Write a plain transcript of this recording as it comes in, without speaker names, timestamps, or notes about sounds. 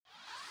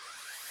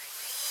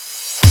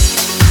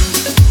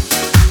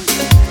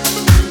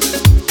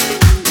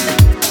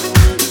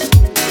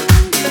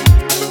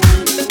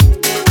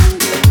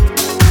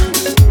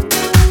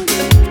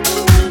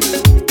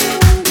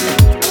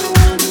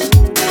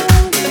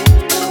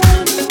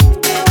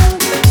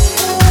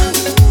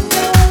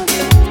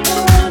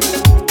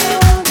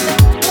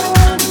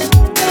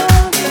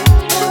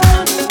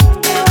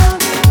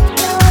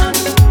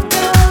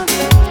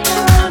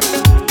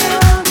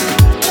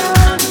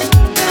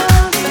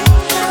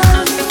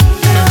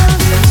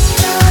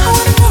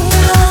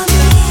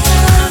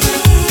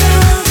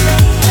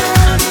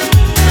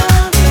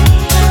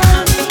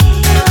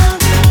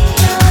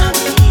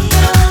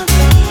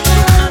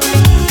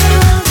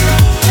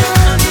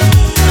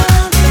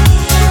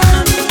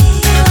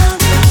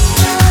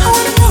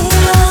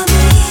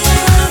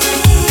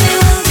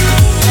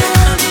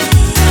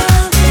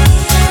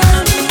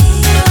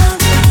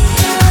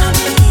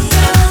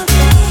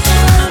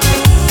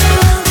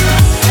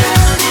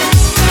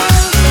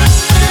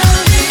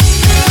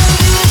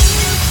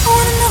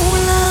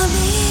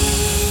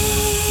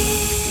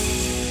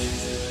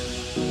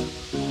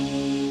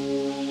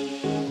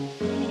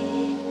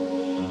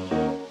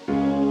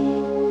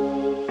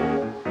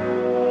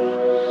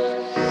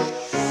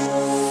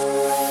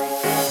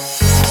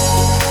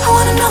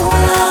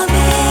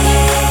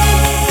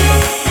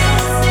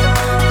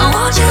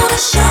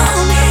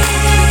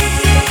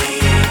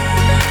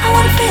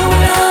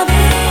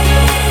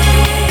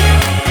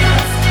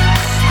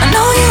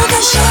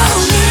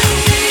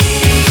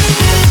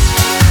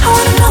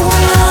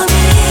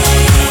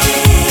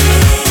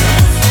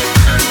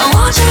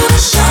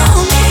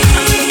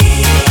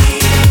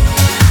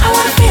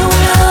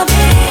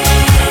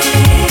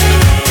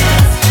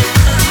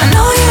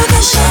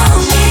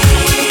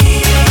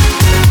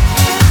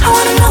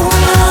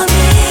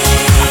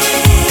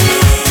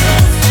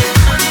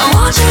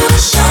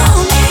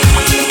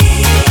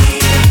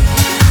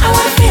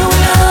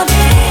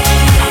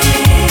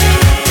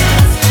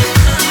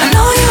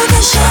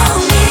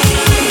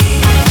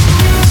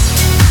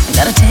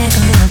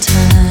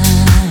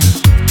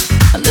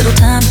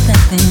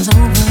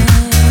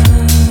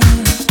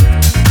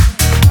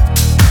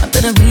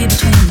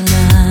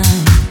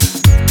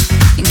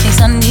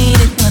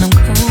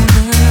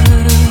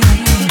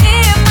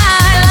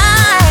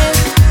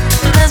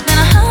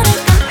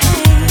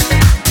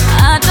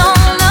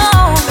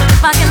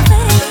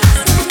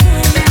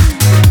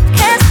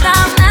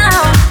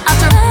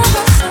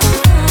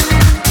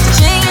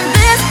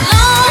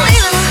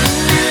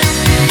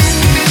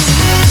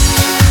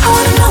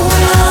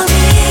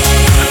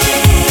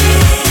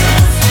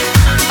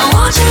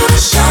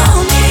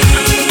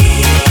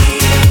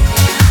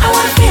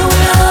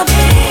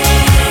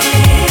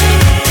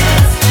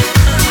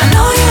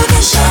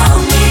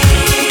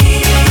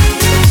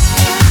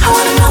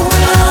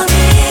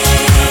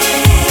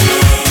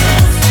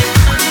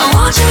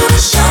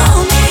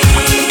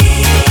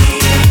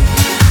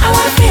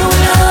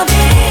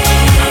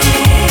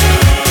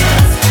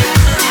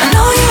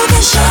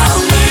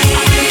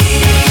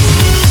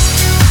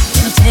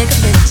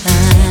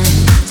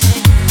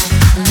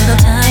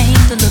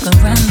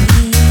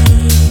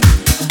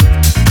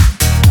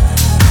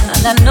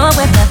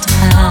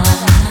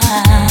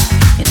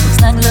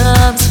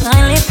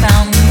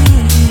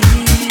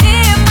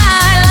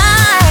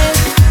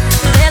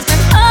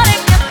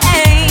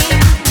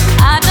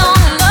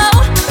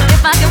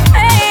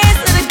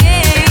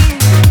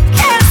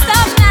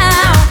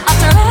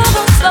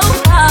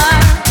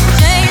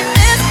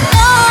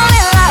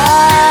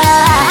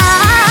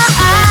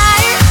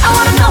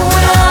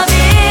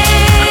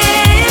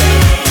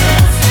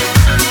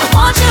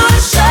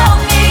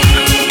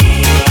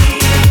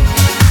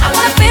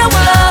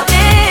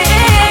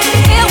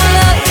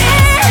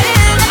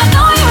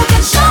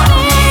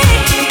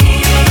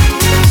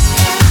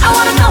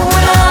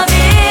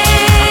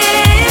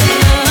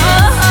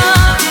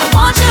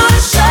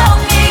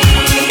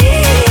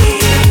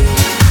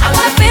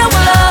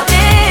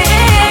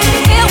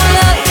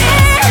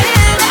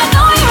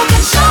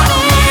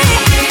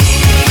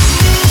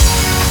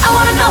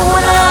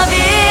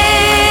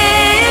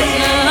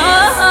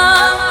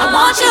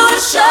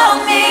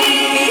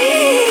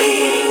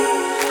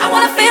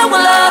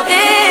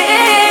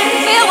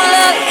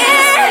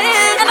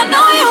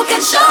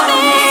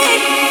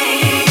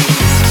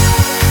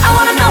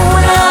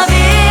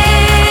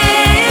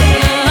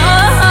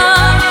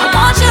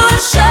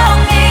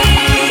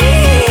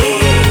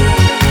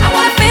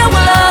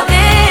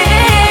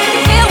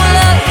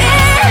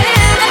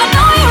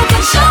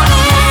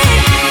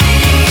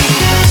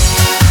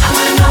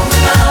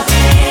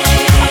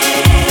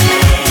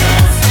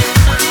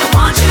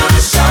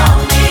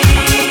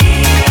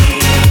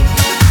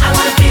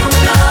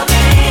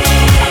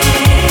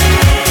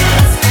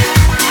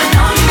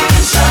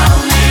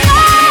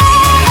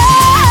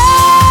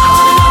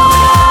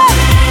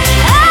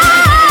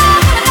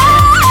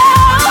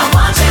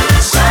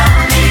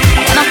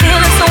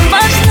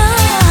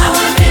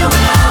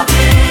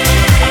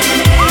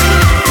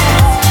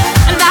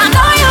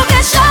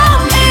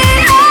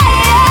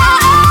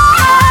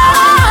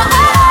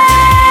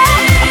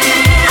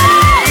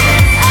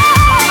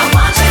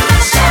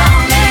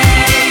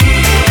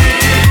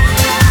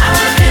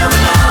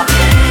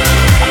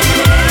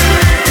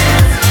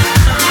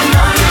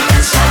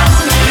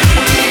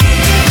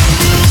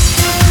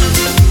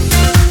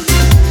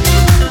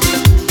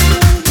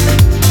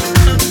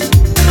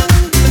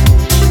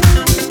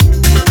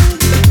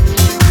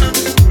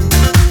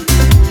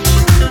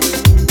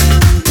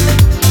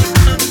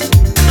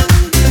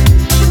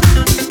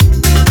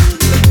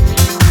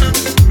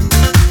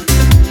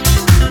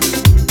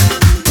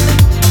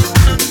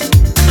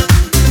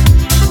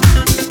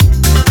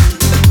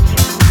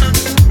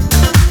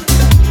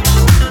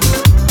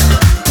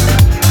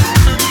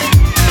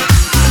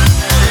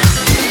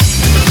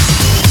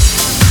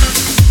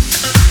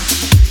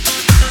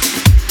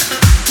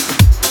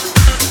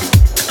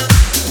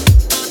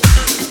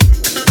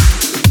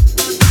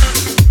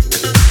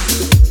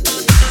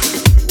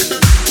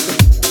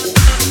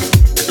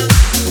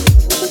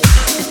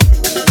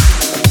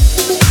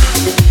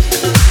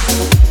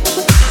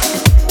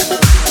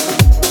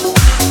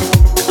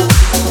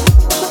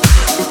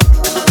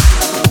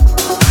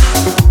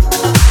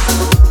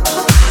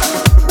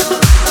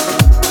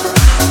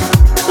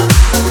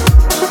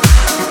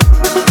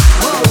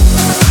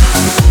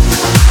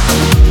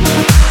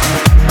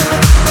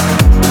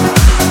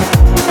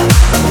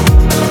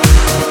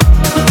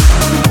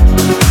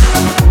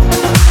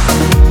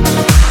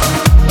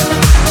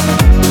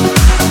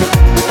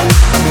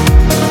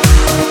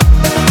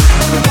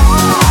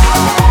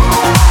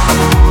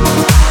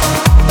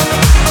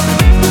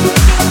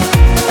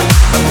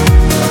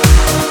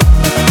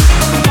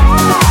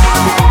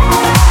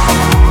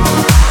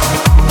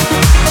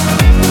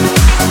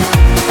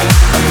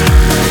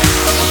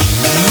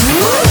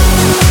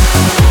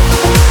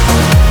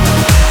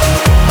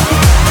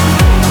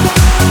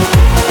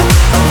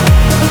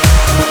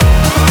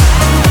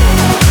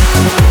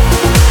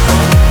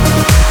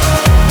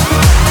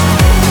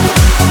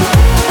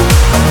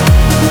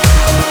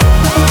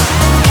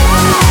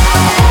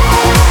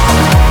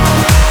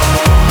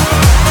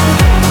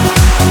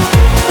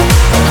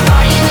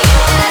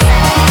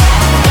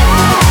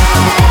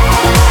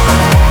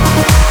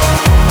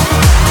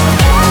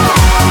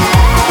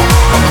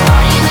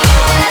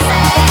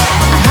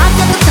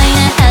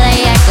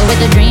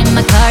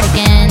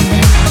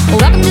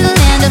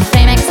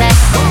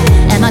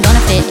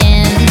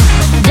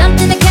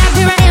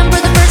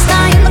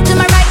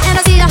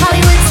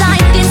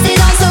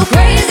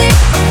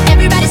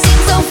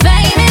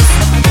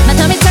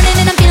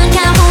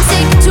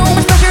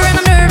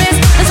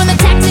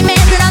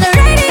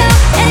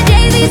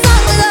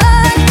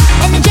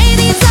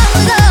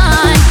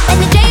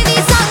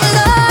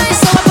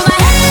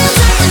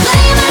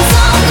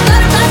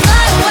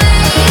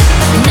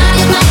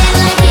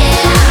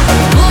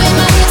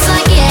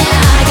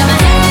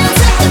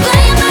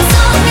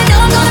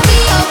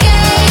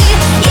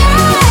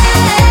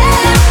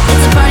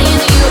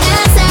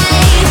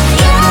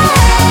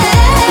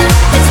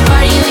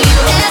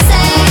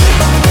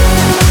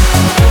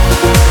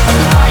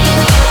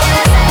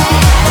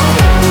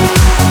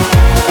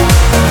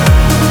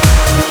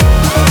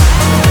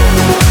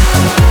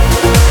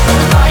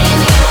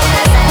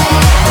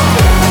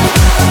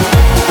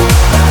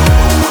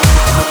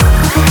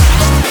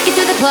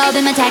club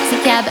in my taxi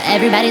cab,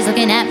 everybody's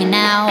looking at me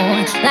now.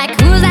 Like,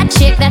 who's that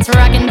chick that's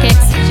rockin'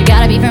 kicks? She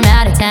gotta be from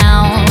out of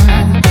town.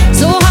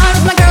 So hard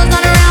with my girls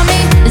not around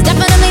me. It's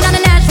definitely not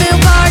a Nashville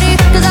party,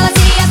 cause all I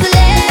see is the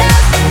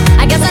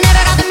left. I guess I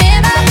never got the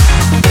memo.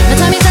 My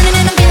tummy's turning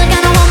and I'm feeling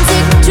kinda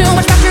homesick. Too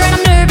much pressure and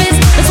I'm nervous.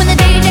 That's when the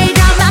DJ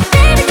dropped my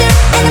favorite tune,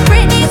 and the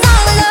Britney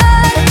song was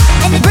on.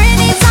 And the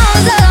Britney song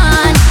was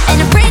on. And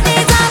the Britney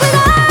song was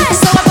on.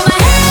 So I put my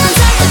hands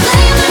up to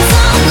play my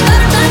song, the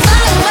butterflies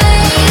fly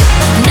away.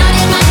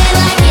 Nodding my head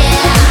like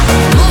yeah,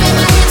 moving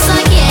my hips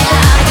like yeah.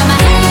 I got my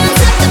hands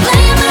up to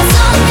play my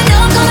song, you know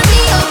I'm gonna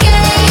be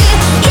okay.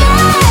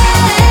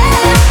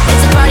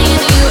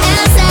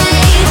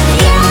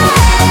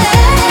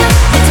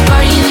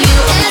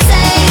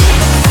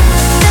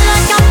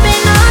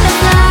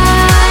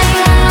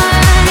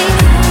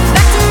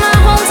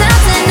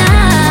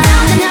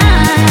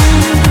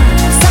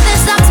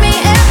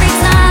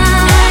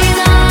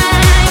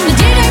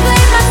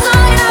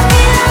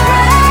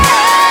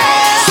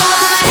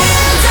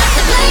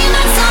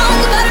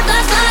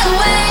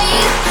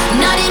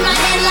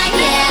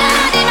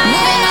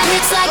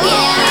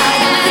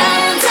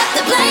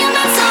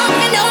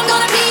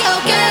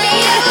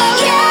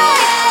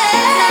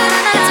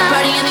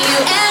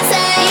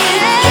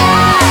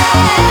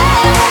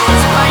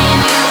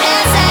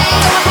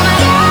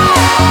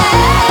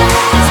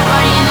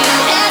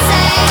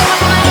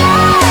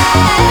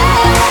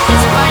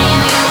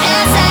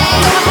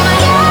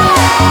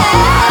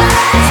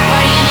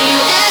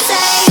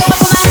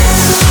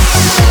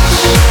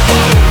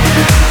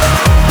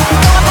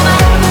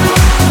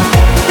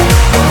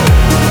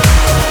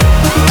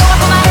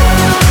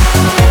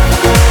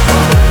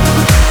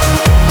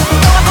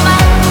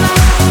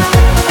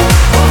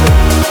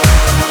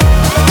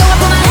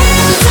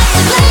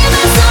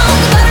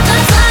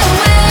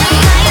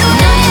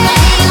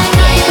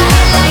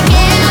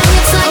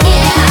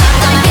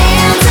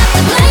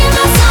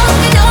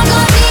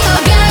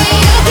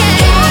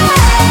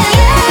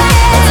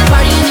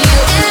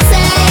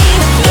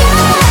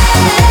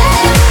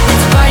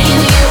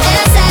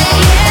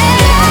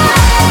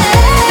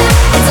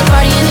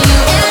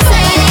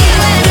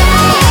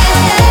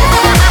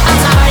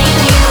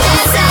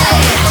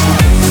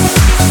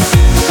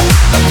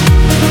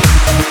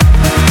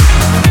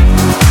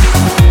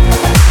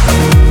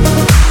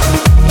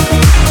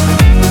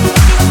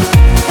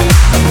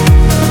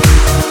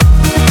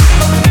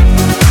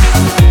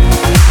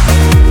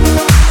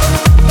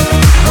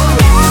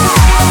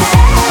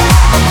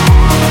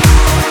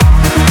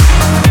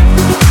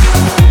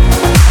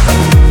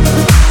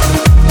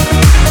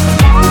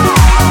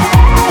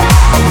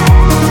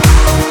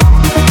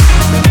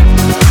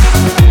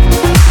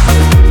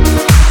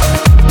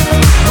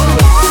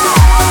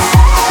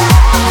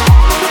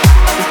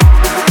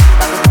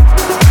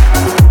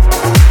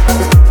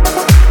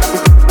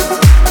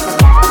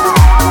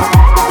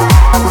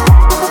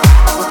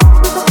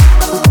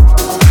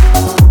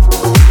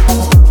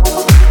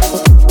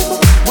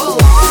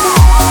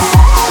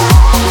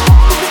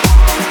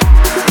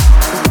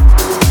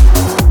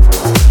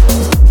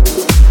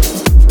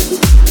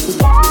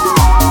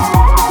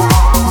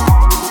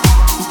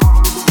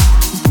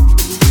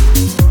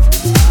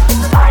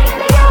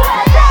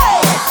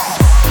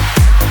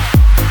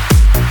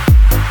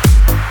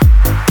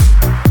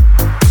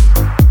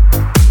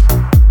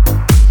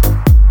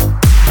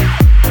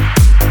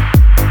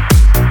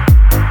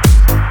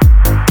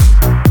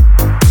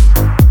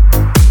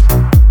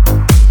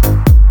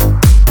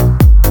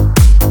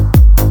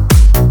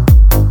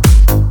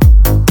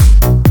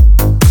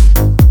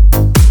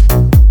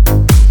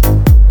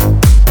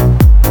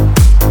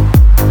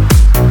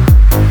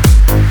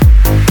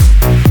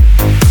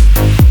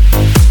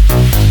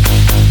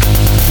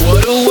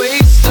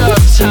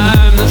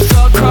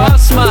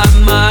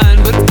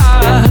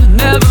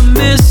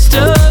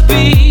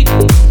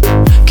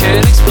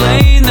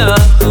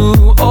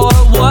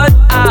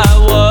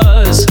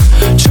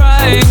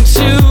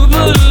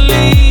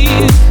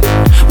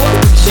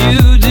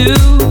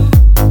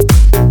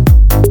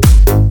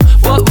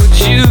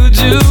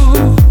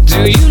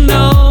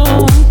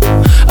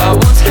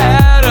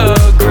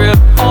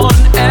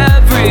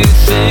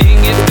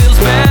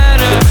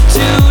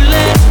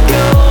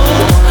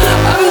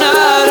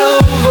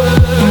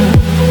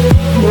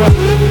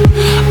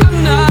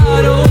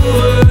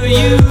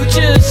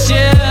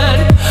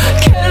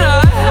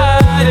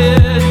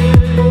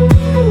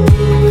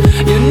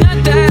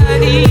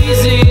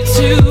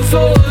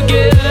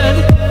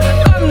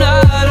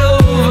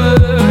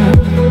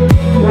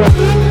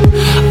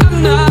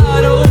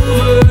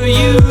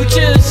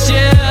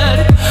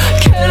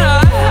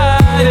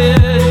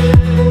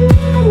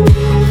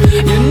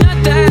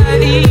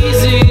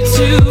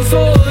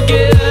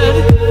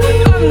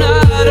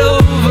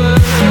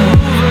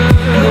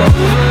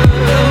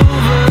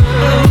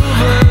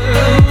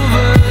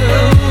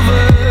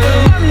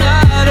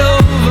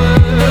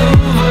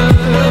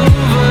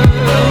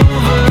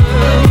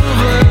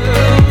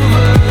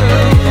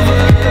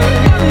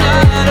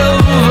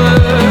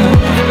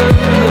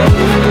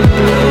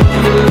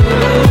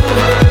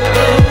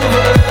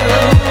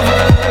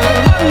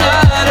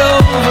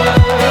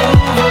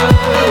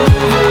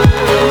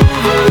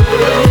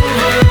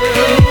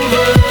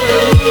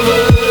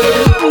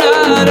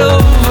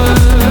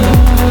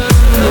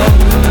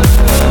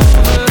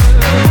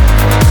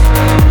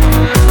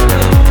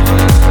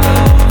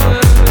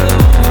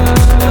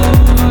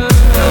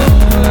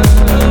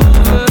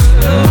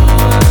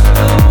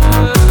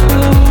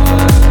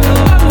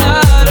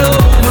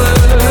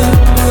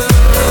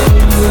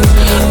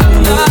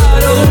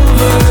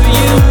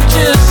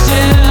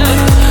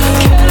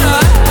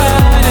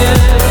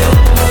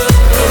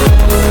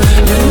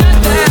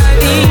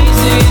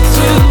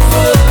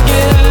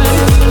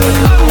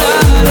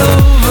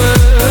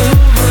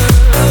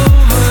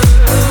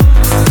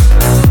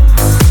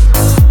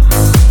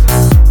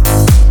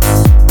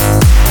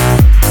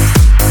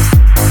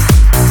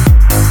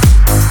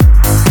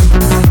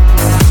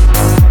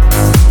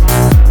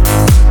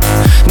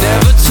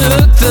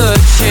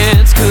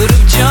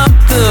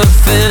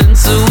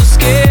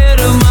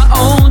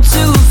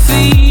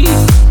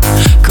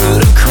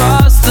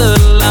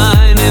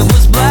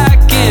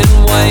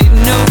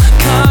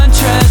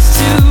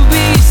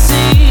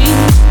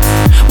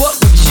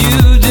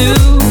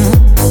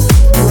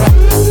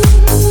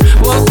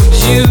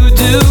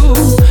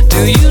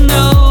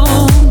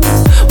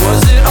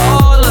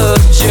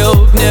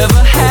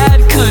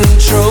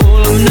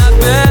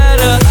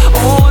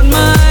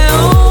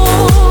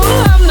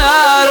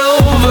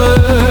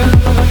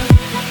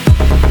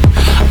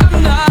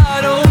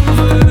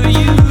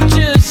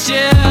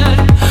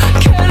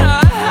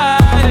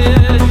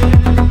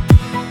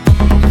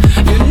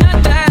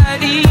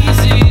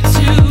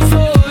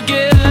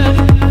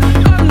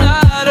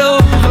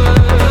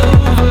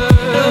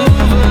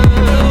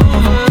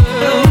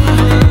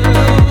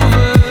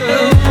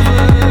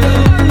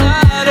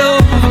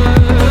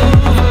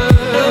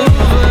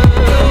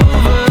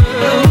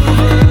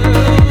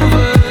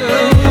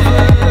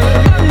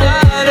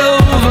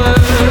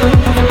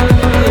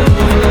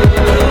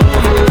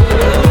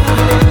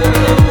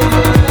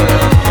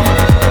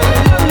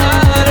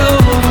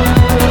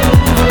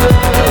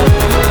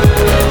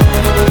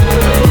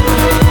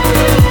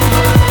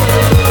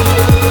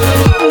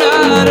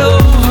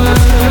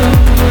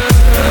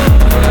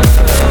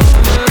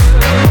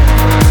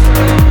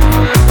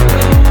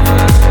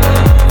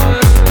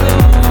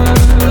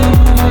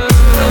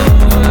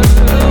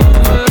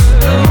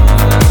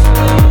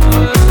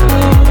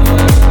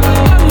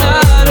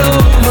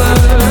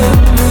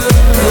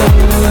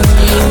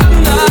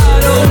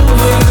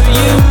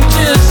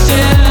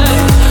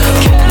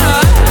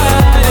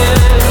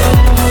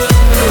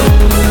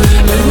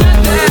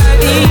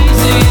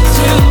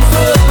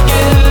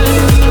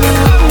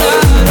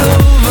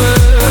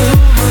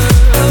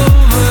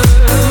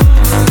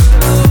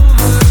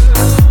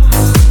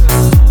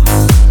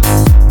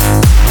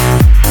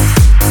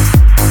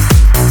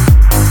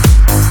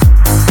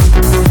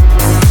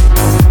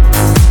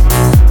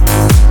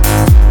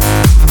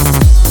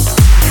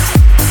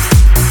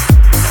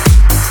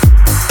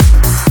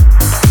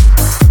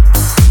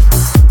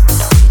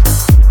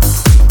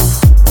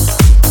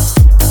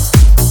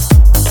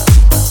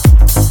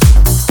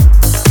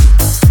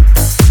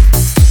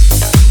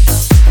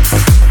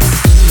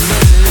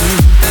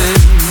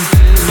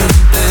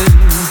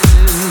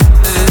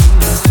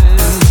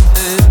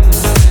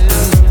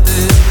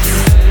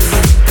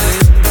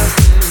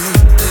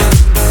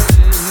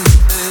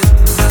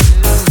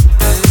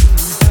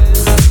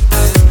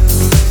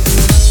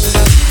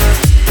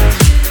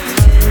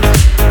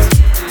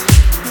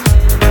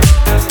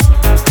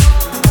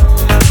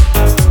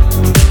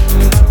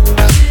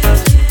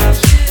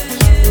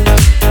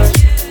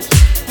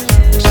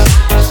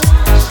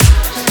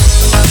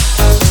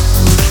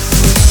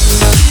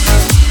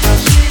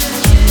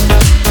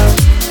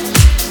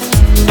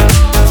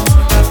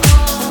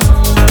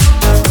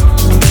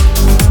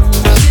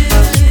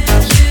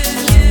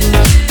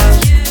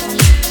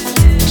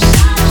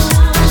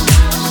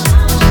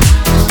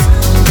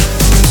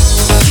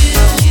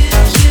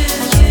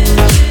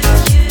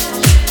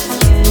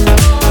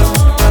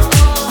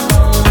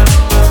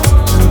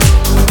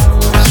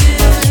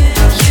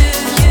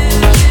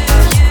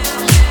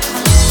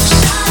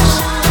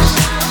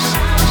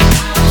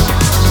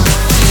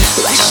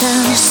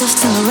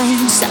 till the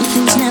rain, some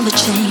things never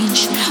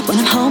change. When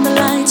I'm home, the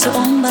lights are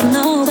on, but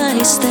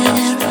nobody's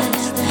there.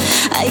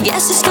 I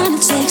guess it's gonna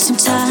take some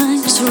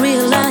time to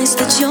realize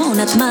that you're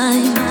not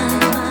mine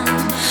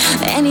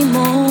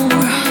anymore.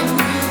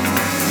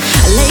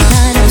 Late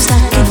night, I'm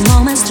stuck in the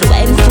moment, still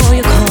waiting for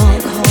your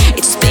call.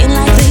 It's been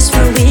like this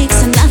for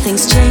weeks and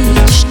nothing's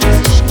changed.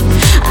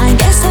 I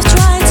guess I've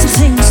tried some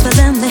things, but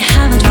then they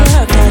haven't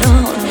worked at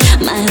all.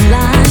 My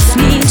life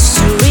needs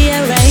to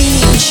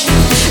rearrange.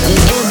 And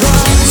it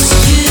was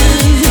you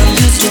who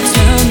used to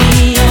turn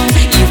me on.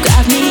 You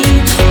got me,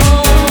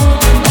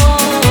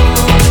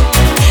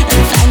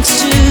 and thanks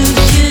to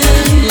you,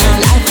 my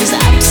life is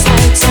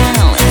upside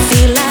down. I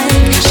feel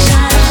like a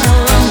shadow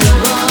on the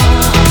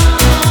wall.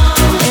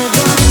 It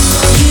was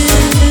you,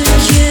 it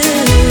was you,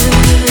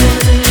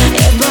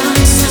 it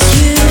was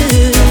you,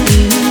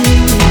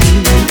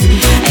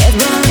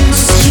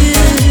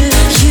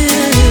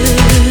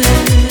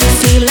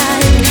 feel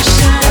like a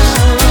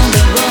shadow on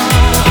the wall.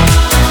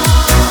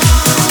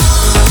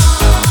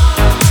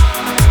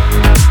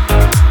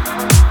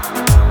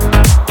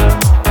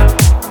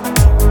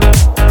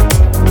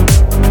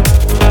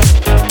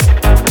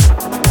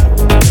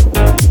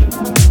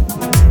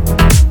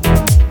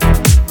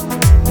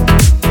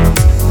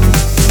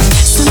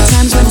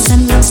 Sometimes when the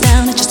sun goes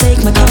down, I just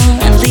take my car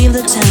and leave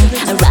the town.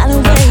 I run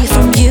away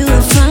from you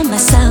and from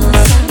myself.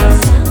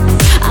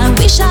 I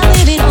wish I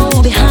leave it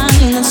all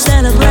behind and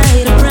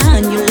celebrate a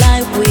brand new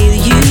life with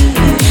you.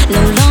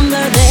 No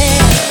longer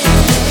there.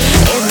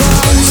 It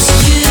was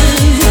you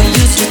who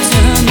used to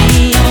turn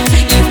me on.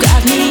 You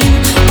got me,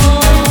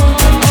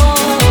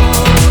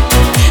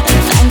 and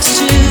thanks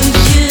to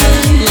you,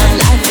 my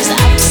life is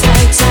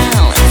upside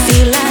down. I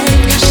feel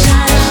like a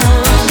shadow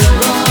on the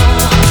wall.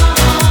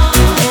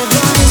 It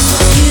was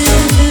you,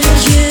 it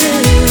was you,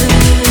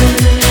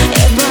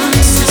 it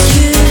was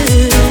you,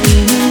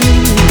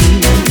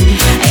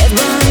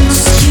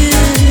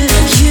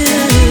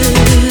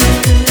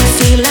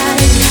 feel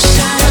like a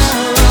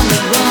shadow on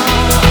the wall.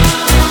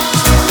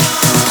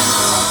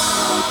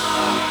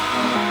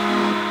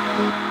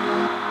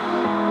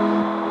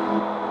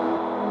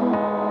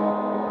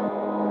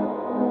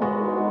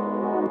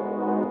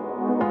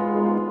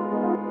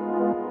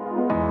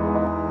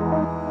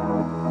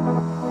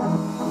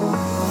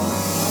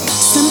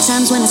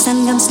 Sometimes when the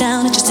sun comes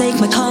down, I just take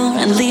my car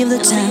and leave the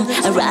town.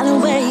 I run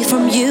away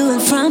from you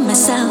and from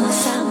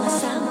myself.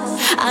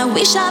 I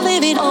wish I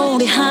leave it all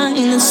behind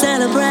and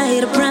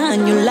celebrate a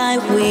brand new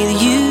life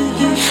with you.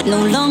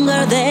 No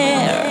longer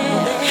there.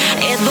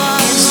 It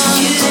was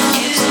you,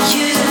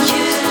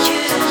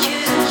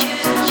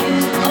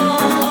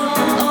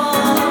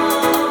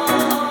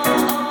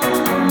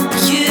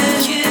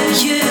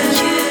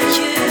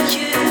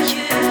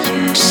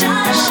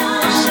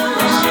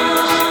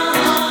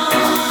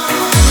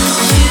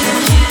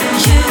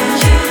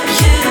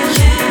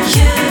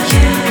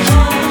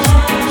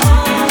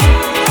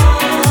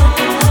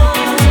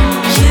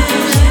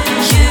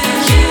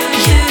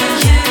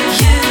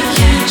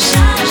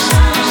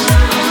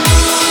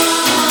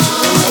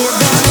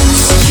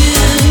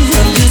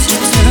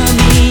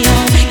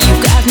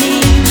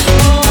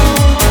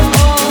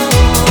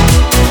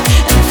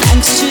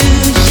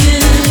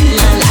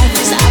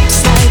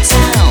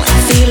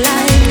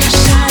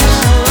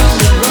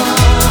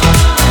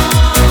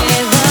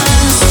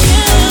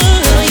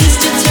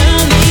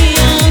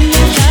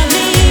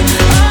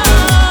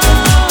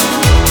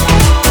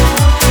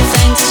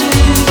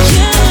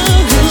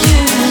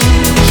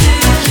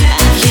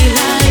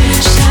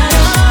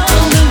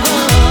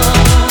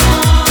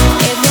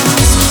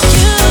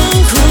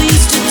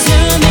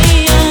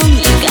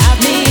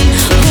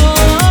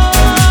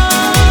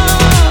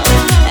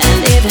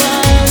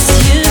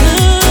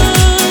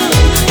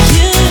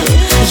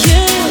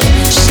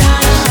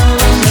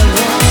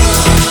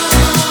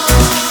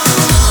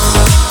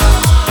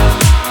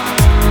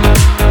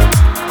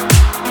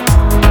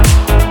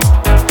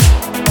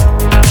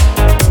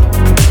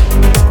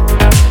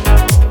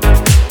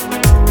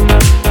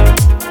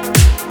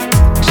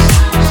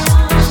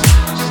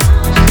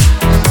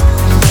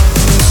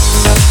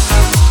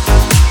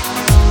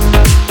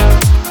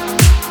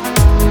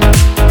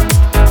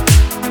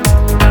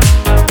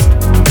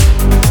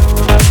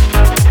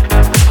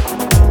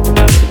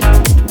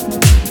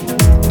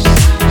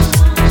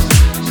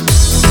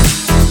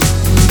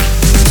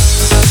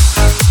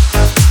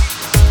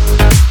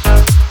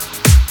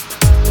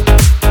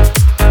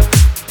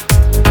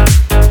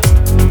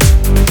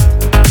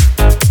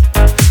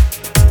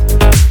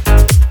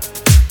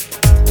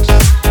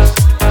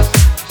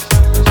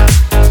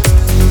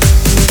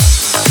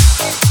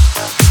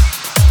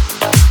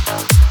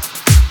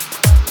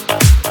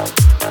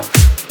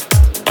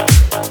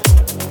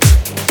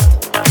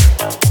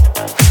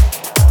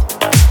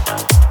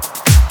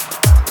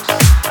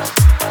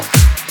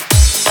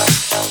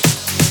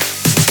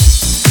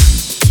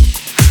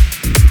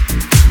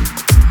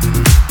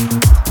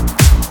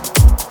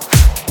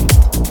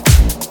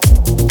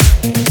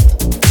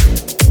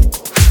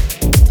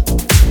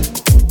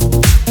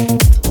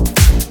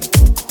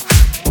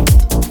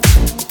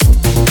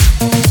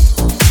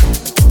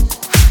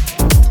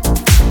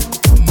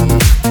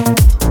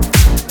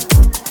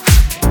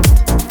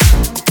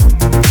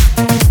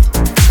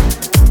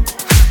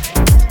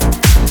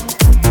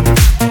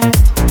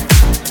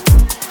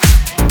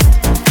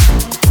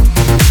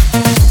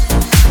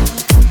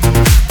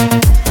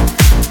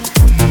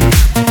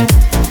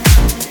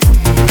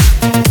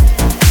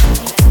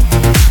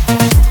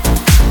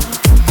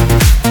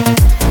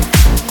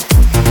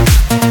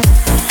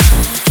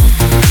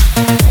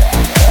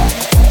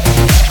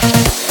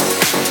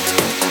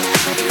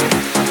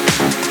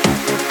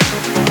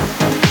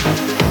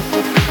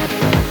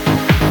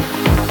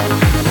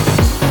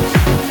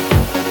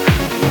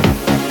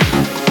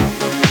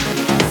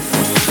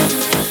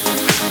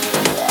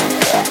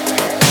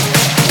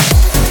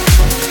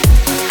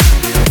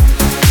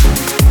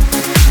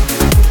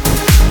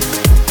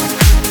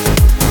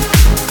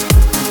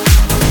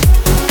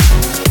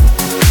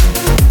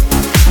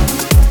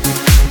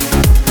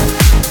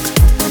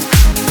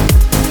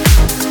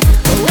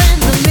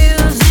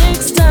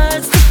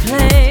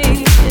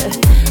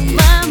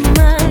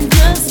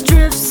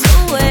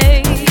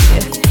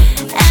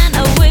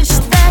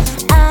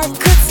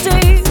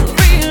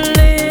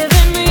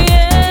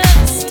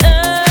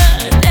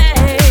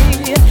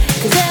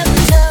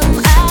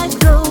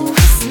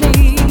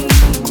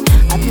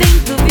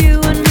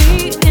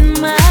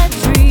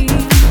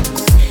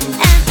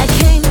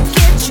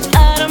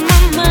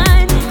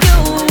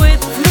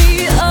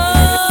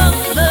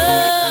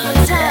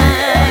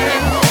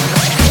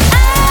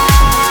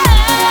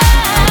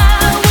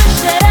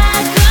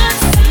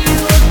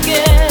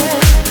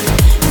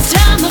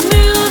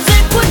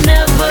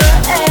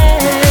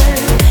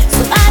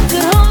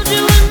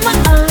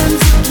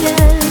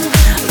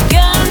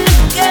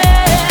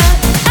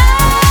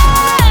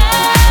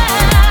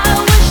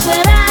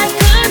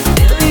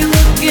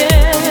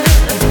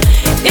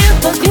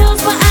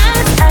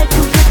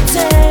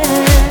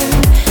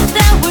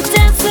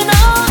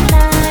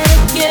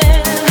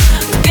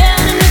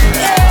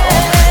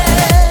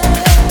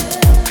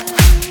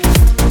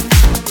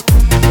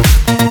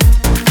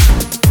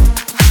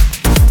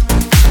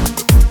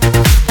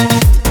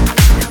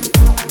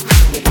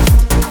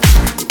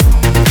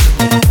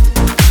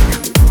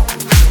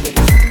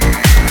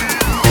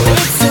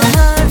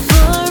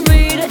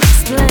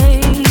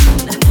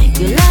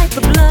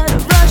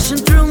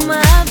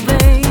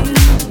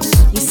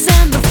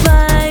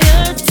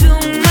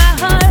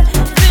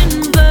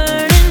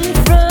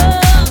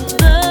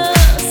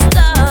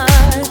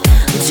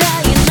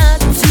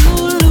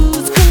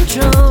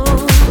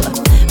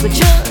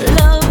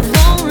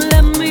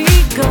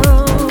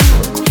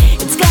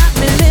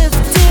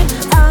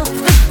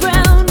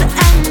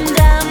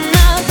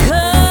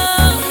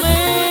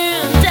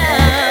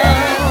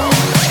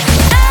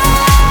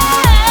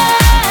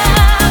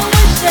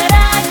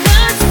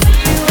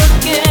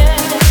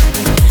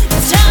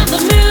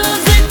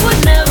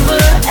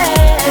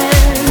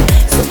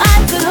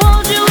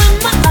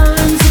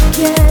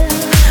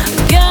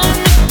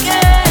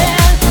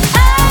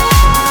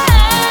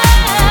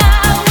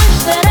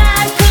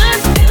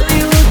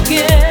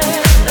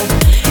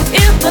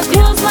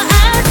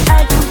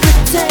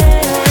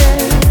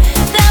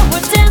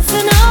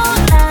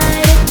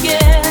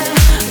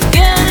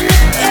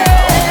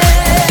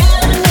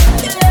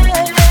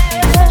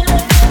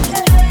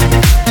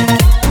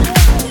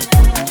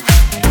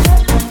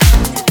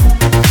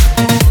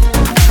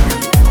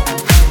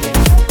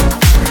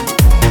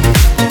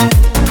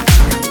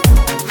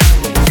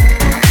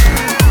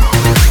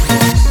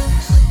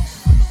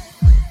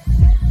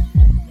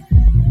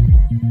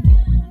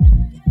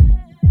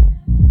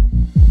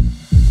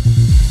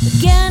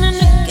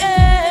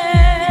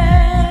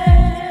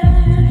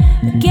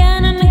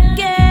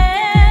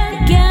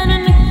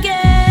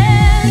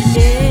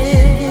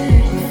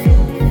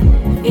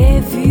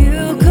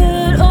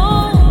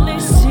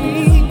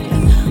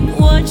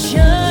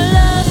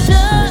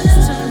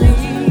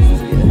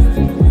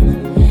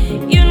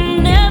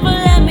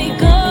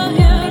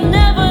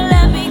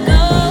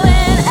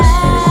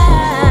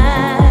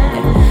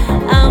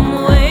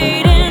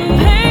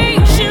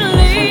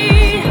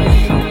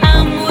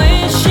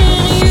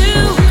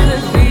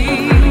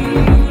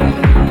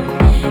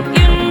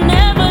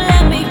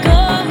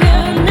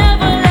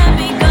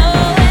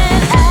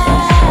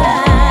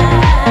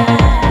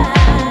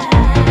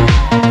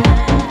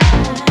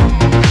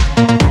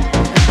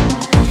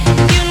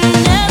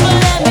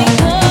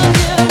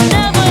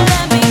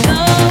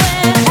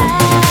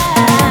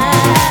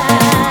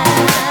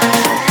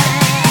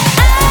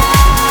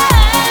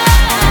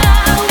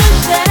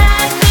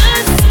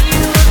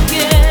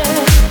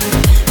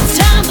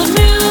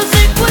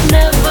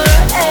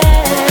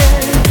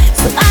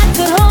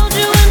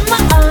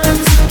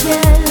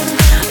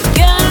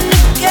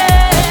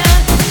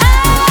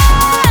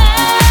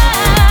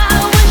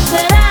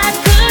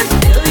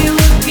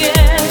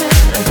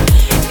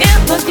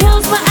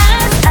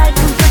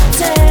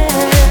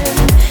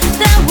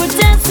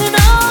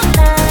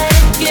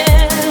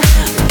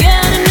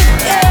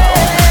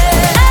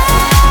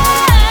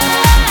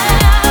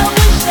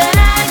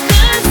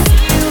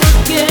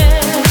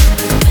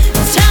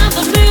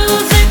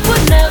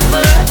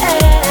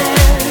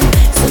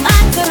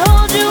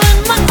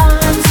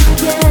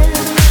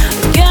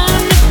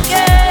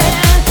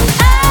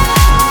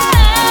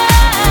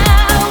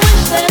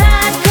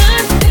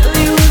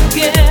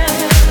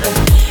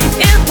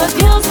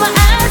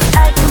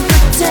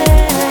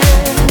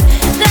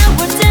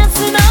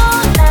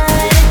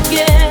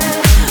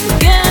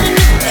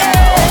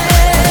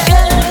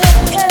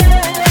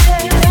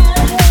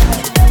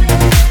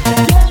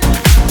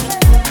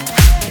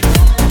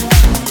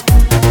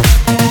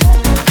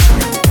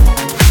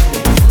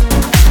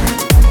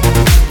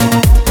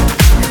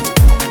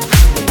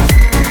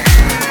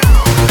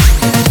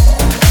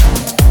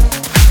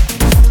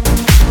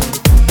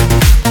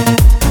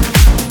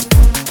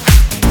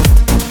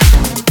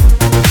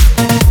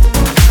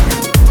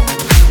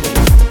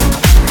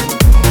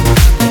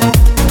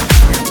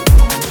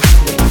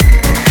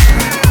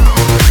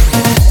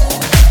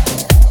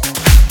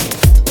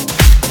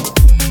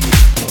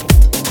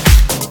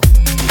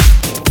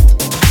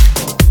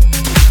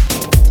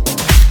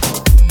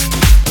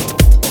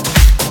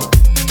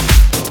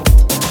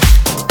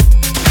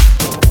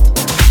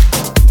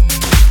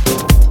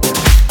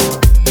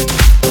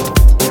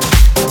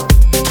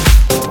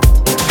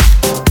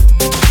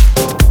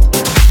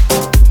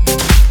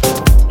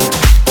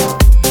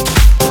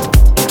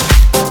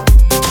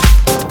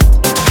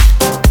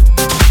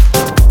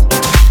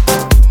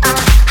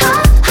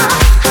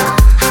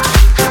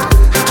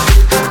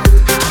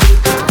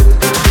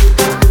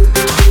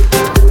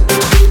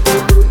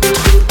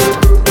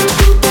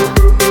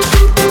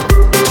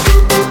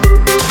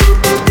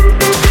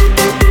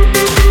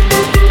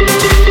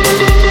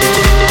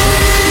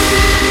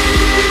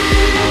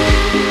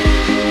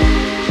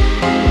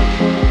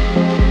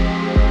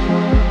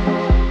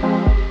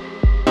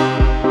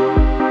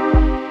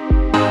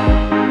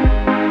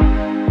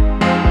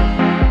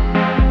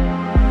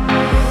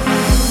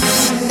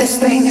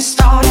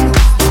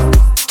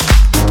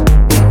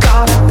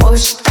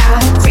 push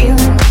that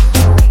feeling.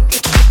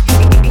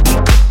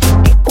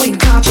 We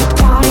got your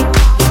body,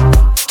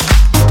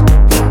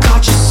 we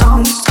got your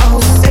song, so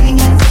sing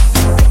it.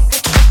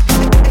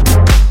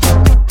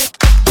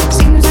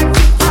 Seems like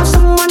you are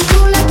someone who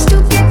likes to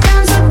get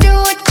down, so do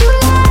what you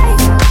like.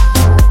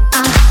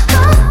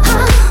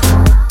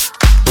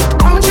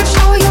 Won't you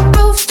show your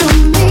moves to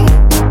me?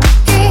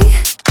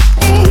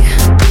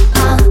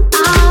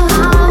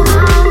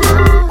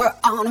 We're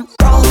on a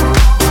roll.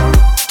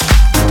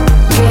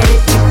 Get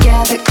it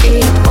together.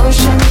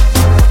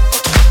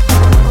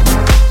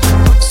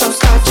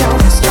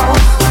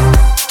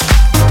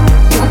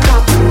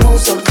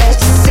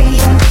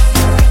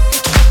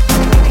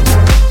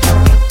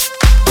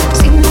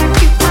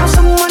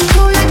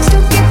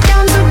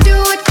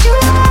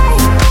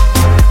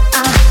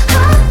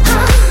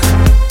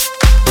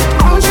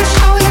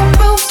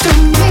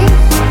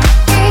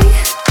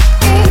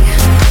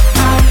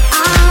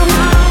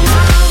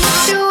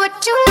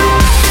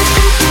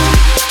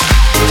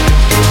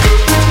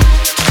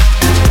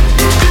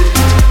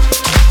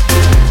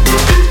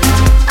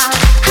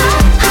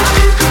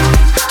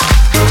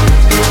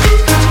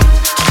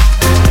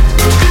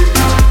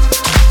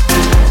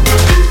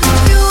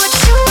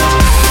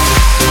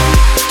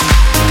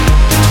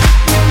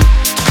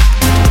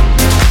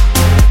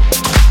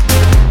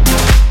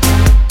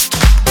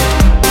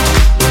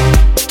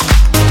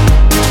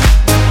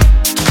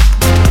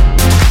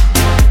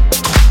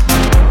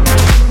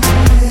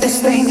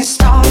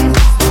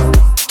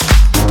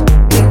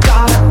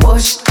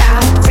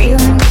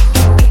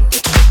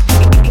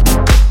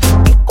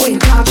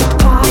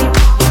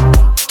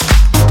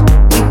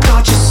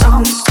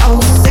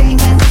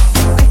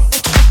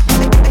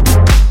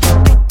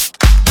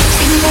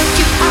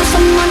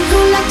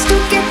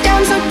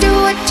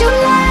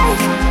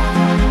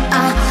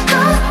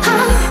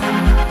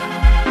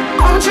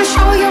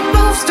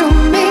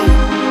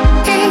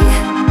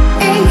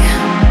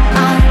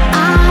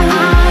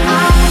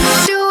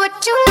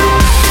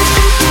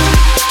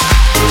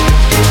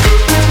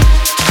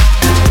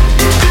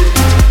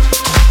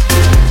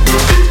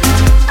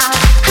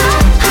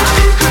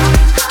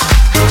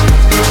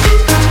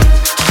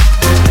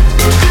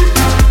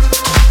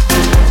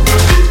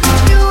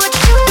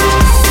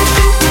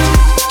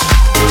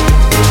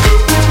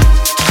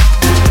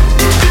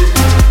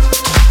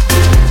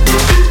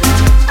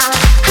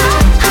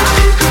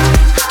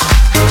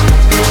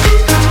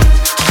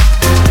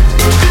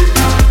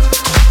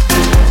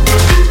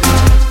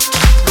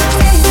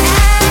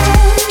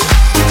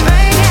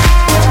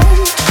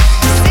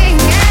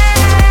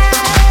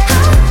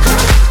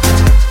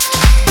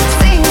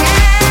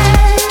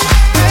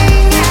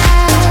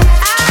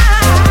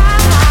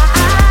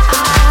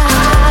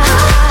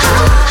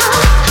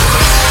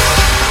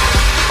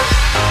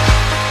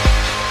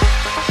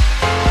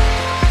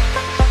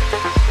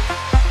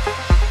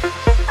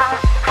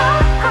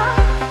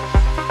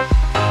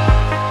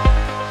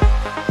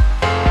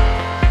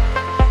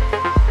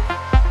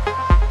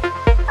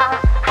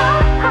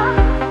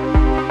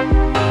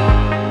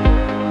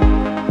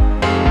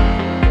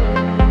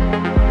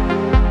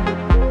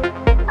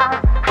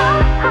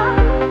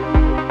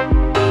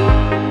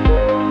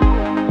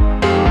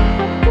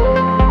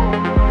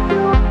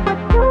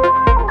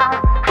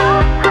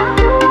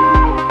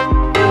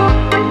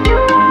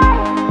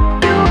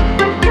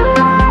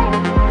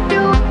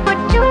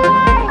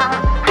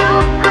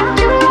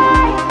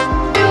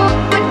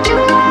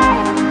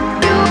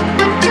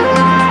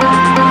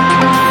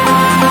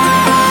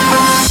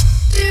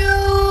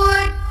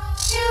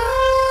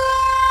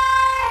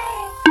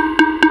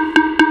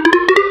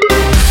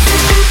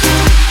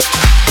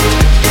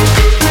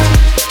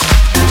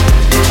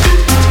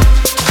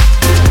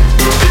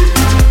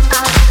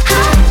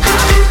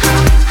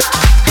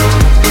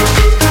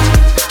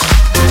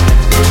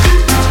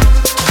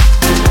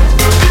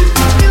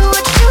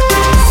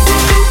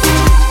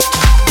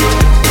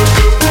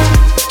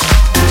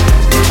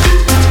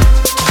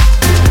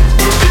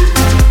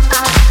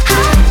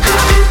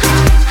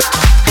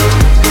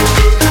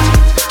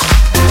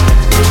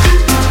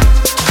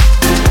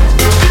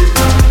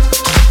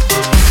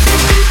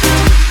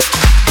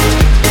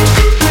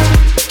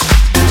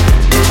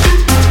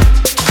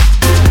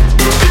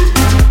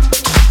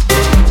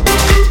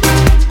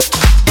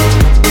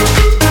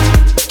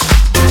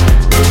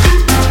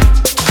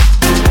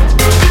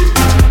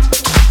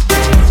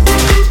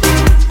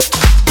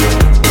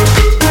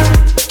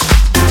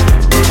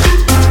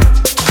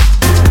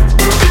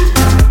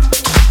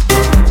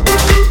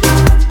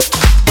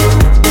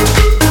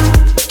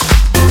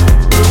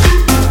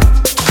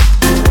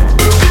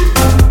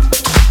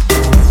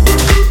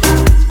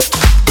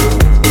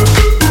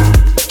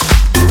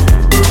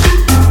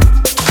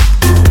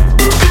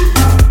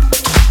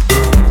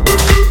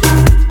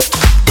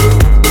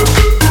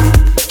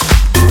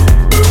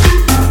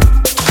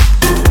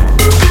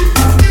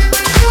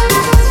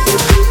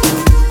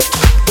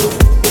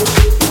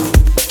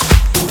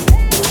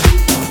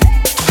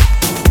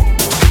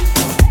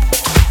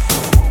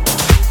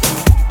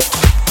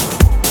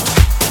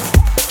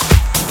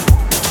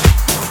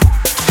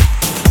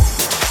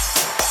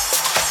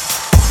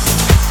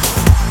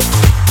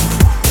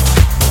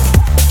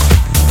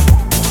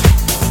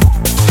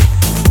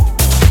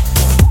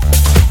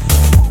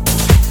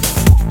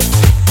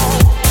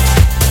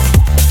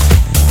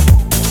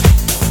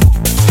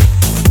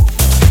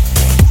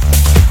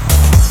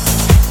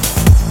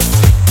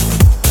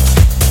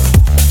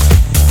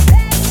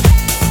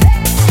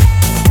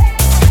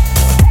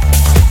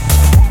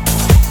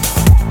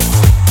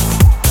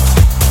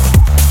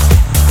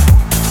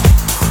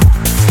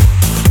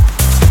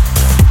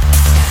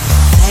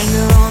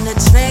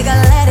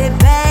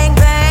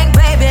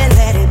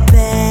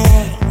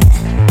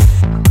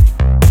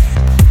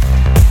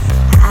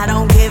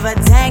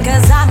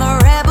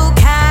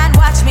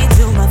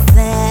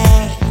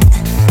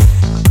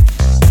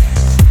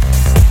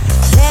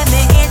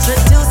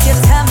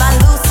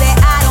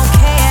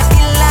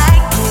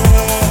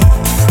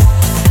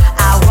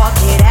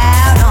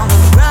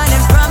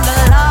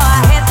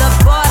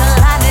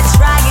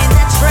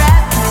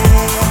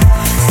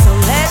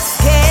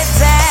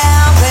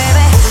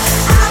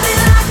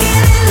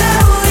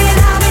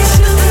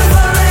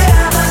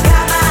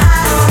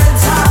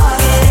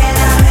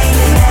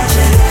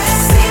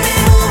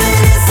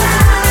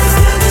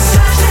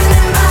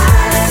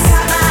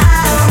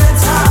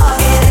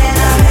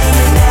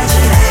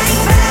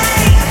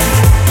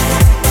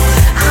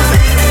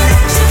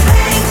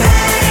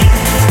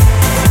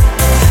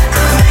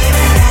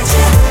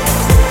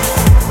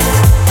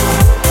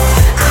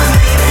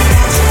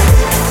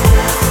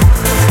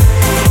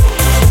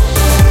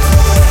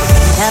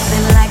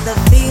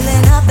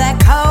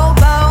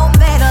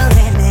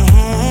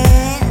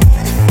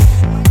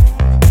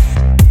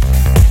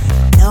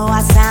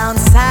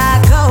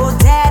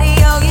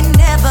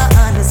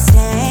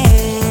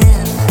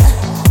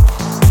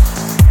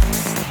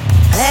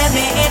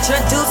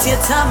 you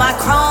to my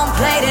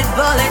chrome-plated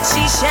bullet,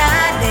 she's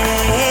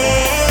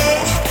shining.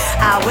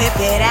 I whip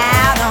it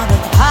out on the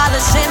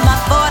polish in my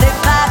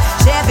 45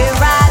 Chevy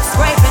ride,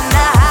 scraping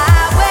the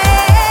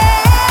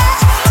highway.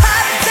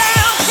 Top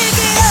down, pick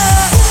it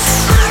up.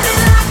 I've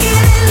been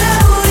locking and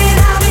loaded,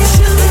 I've been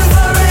shooting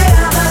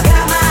forever.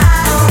 Got my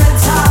eye on the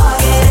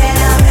target and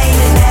I'm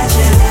aiming at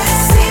you.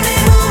 See me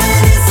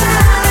moving in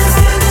silence,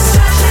 through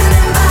destruction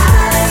and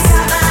violence.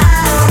 Got my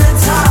eye on the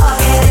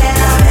target and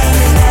I'm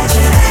aiming at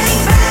you.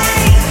 Bang,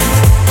 bang.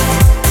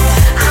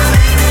 I'm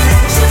aiming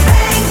at you,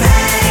 bang,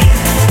 bang.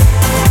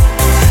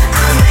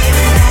 I'm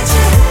aiming at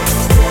you.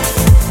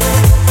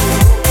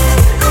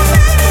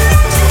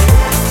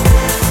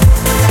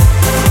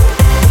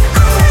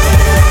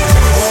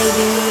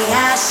 Baby,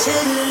 I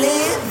should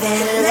live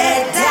and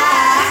let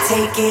die.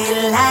 Take it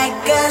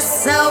like a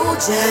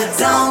soldier,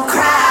 don't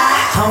cry.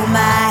 Hold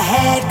my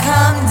head,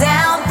 come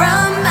down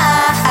from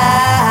my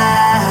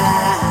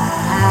high.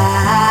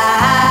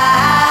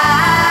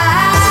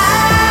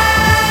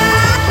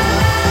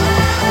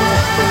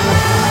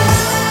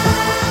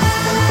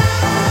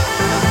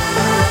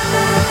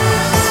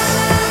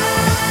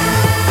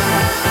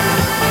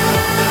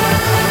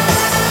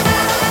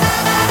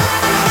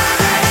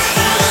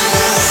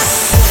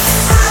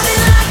 I've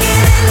been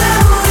locking and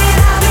loaded,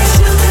 I've been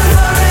shooting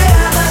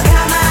forever.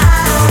 Got my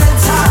eye on the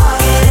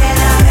target and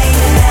I'm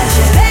aiming at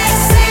you. They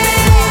see me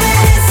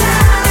moving in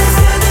silence,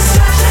 through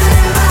destruction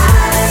and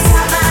violence.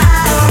 Got my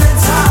eye on the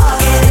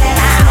target and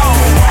I'm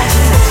aiming at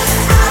you.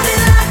 I've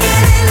been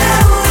locking and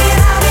loaded,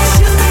 I've been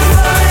shooting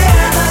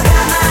forever.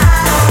 Got my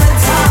eye on the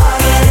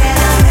target and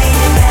I'm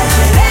aiming at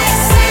you. They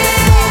see me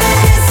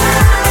moving in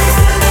silence,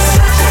 through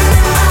destruction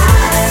and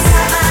violence.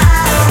 Got my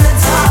eye on the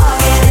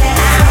target and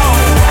I'm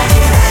aiming at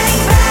you.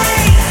 Bang, bang,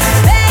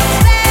 bang,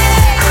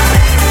 bang. I'm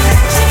aiming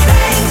at you.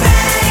 Bang,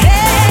 bang,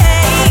 yeah,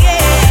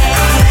 yeah.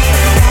 I'm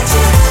aiming at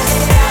you. I've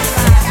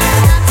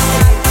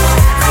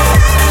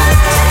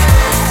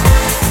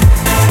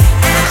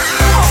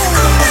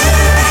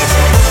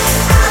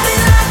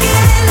been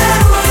locking and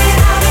loaded,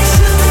 I've been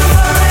shooting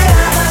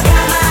forever.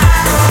 Got my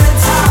eye on the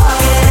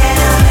target and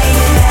I'm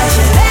aiming at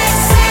you. They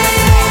see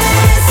me moving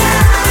in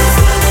silence,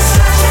 through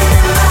destruction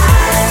and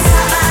violence.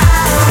 Got my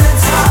eye on the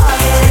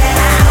target and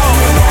I'm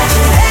aiming at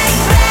you. Bang,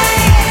 bang.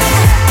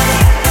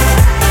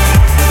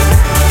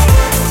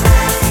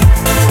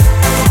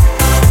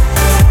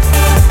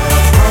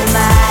 Hold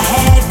my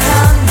head,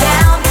 come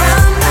down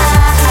from my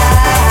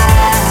high.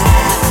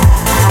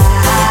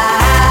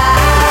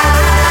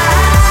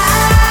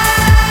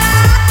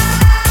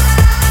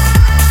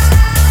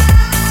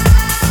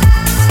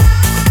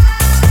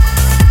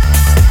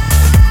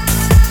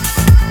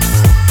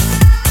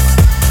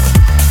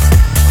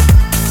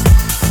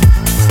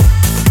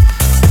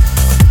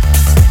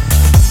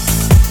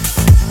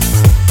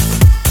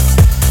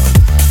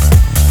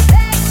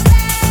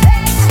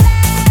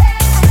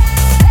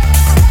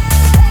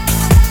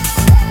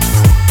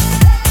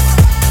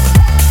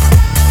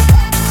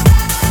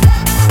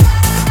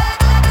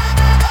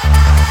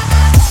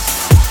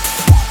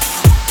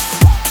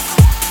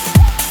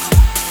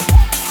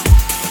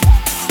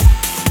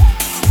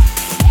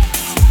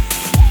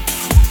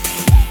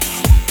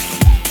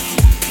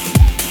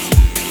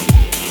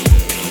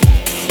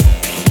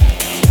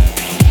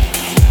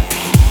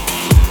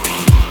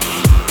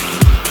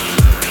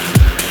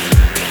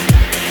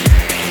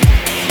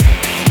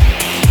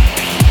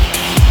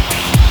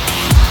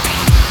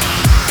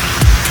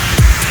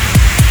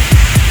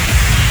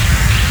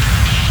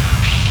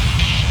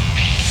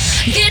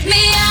 Get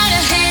me out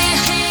of here,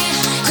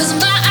 'cause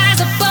my eyes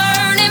are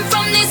burning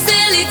from these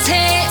silly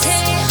texts.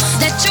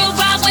 That you're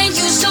right when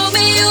you show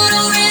me you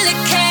don't really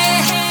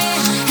care,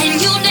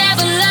 and you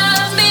never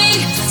love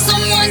me.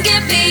 Someone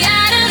get me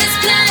out of this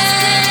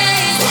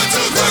place.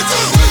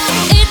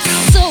 It's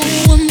so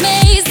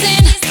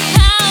amazing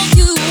how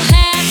you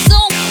have so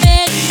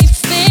many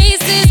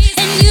faces,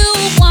 and you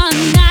are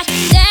not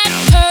that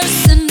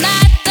person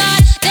I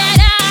thought that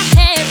I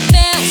had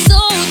felt so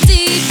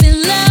deep in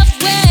love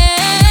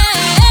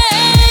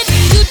with.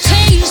 You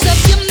changed up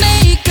your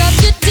makeup,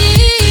 your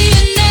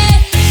DNA.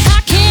 I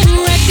can't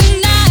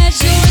recognize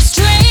you're a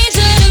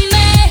stranger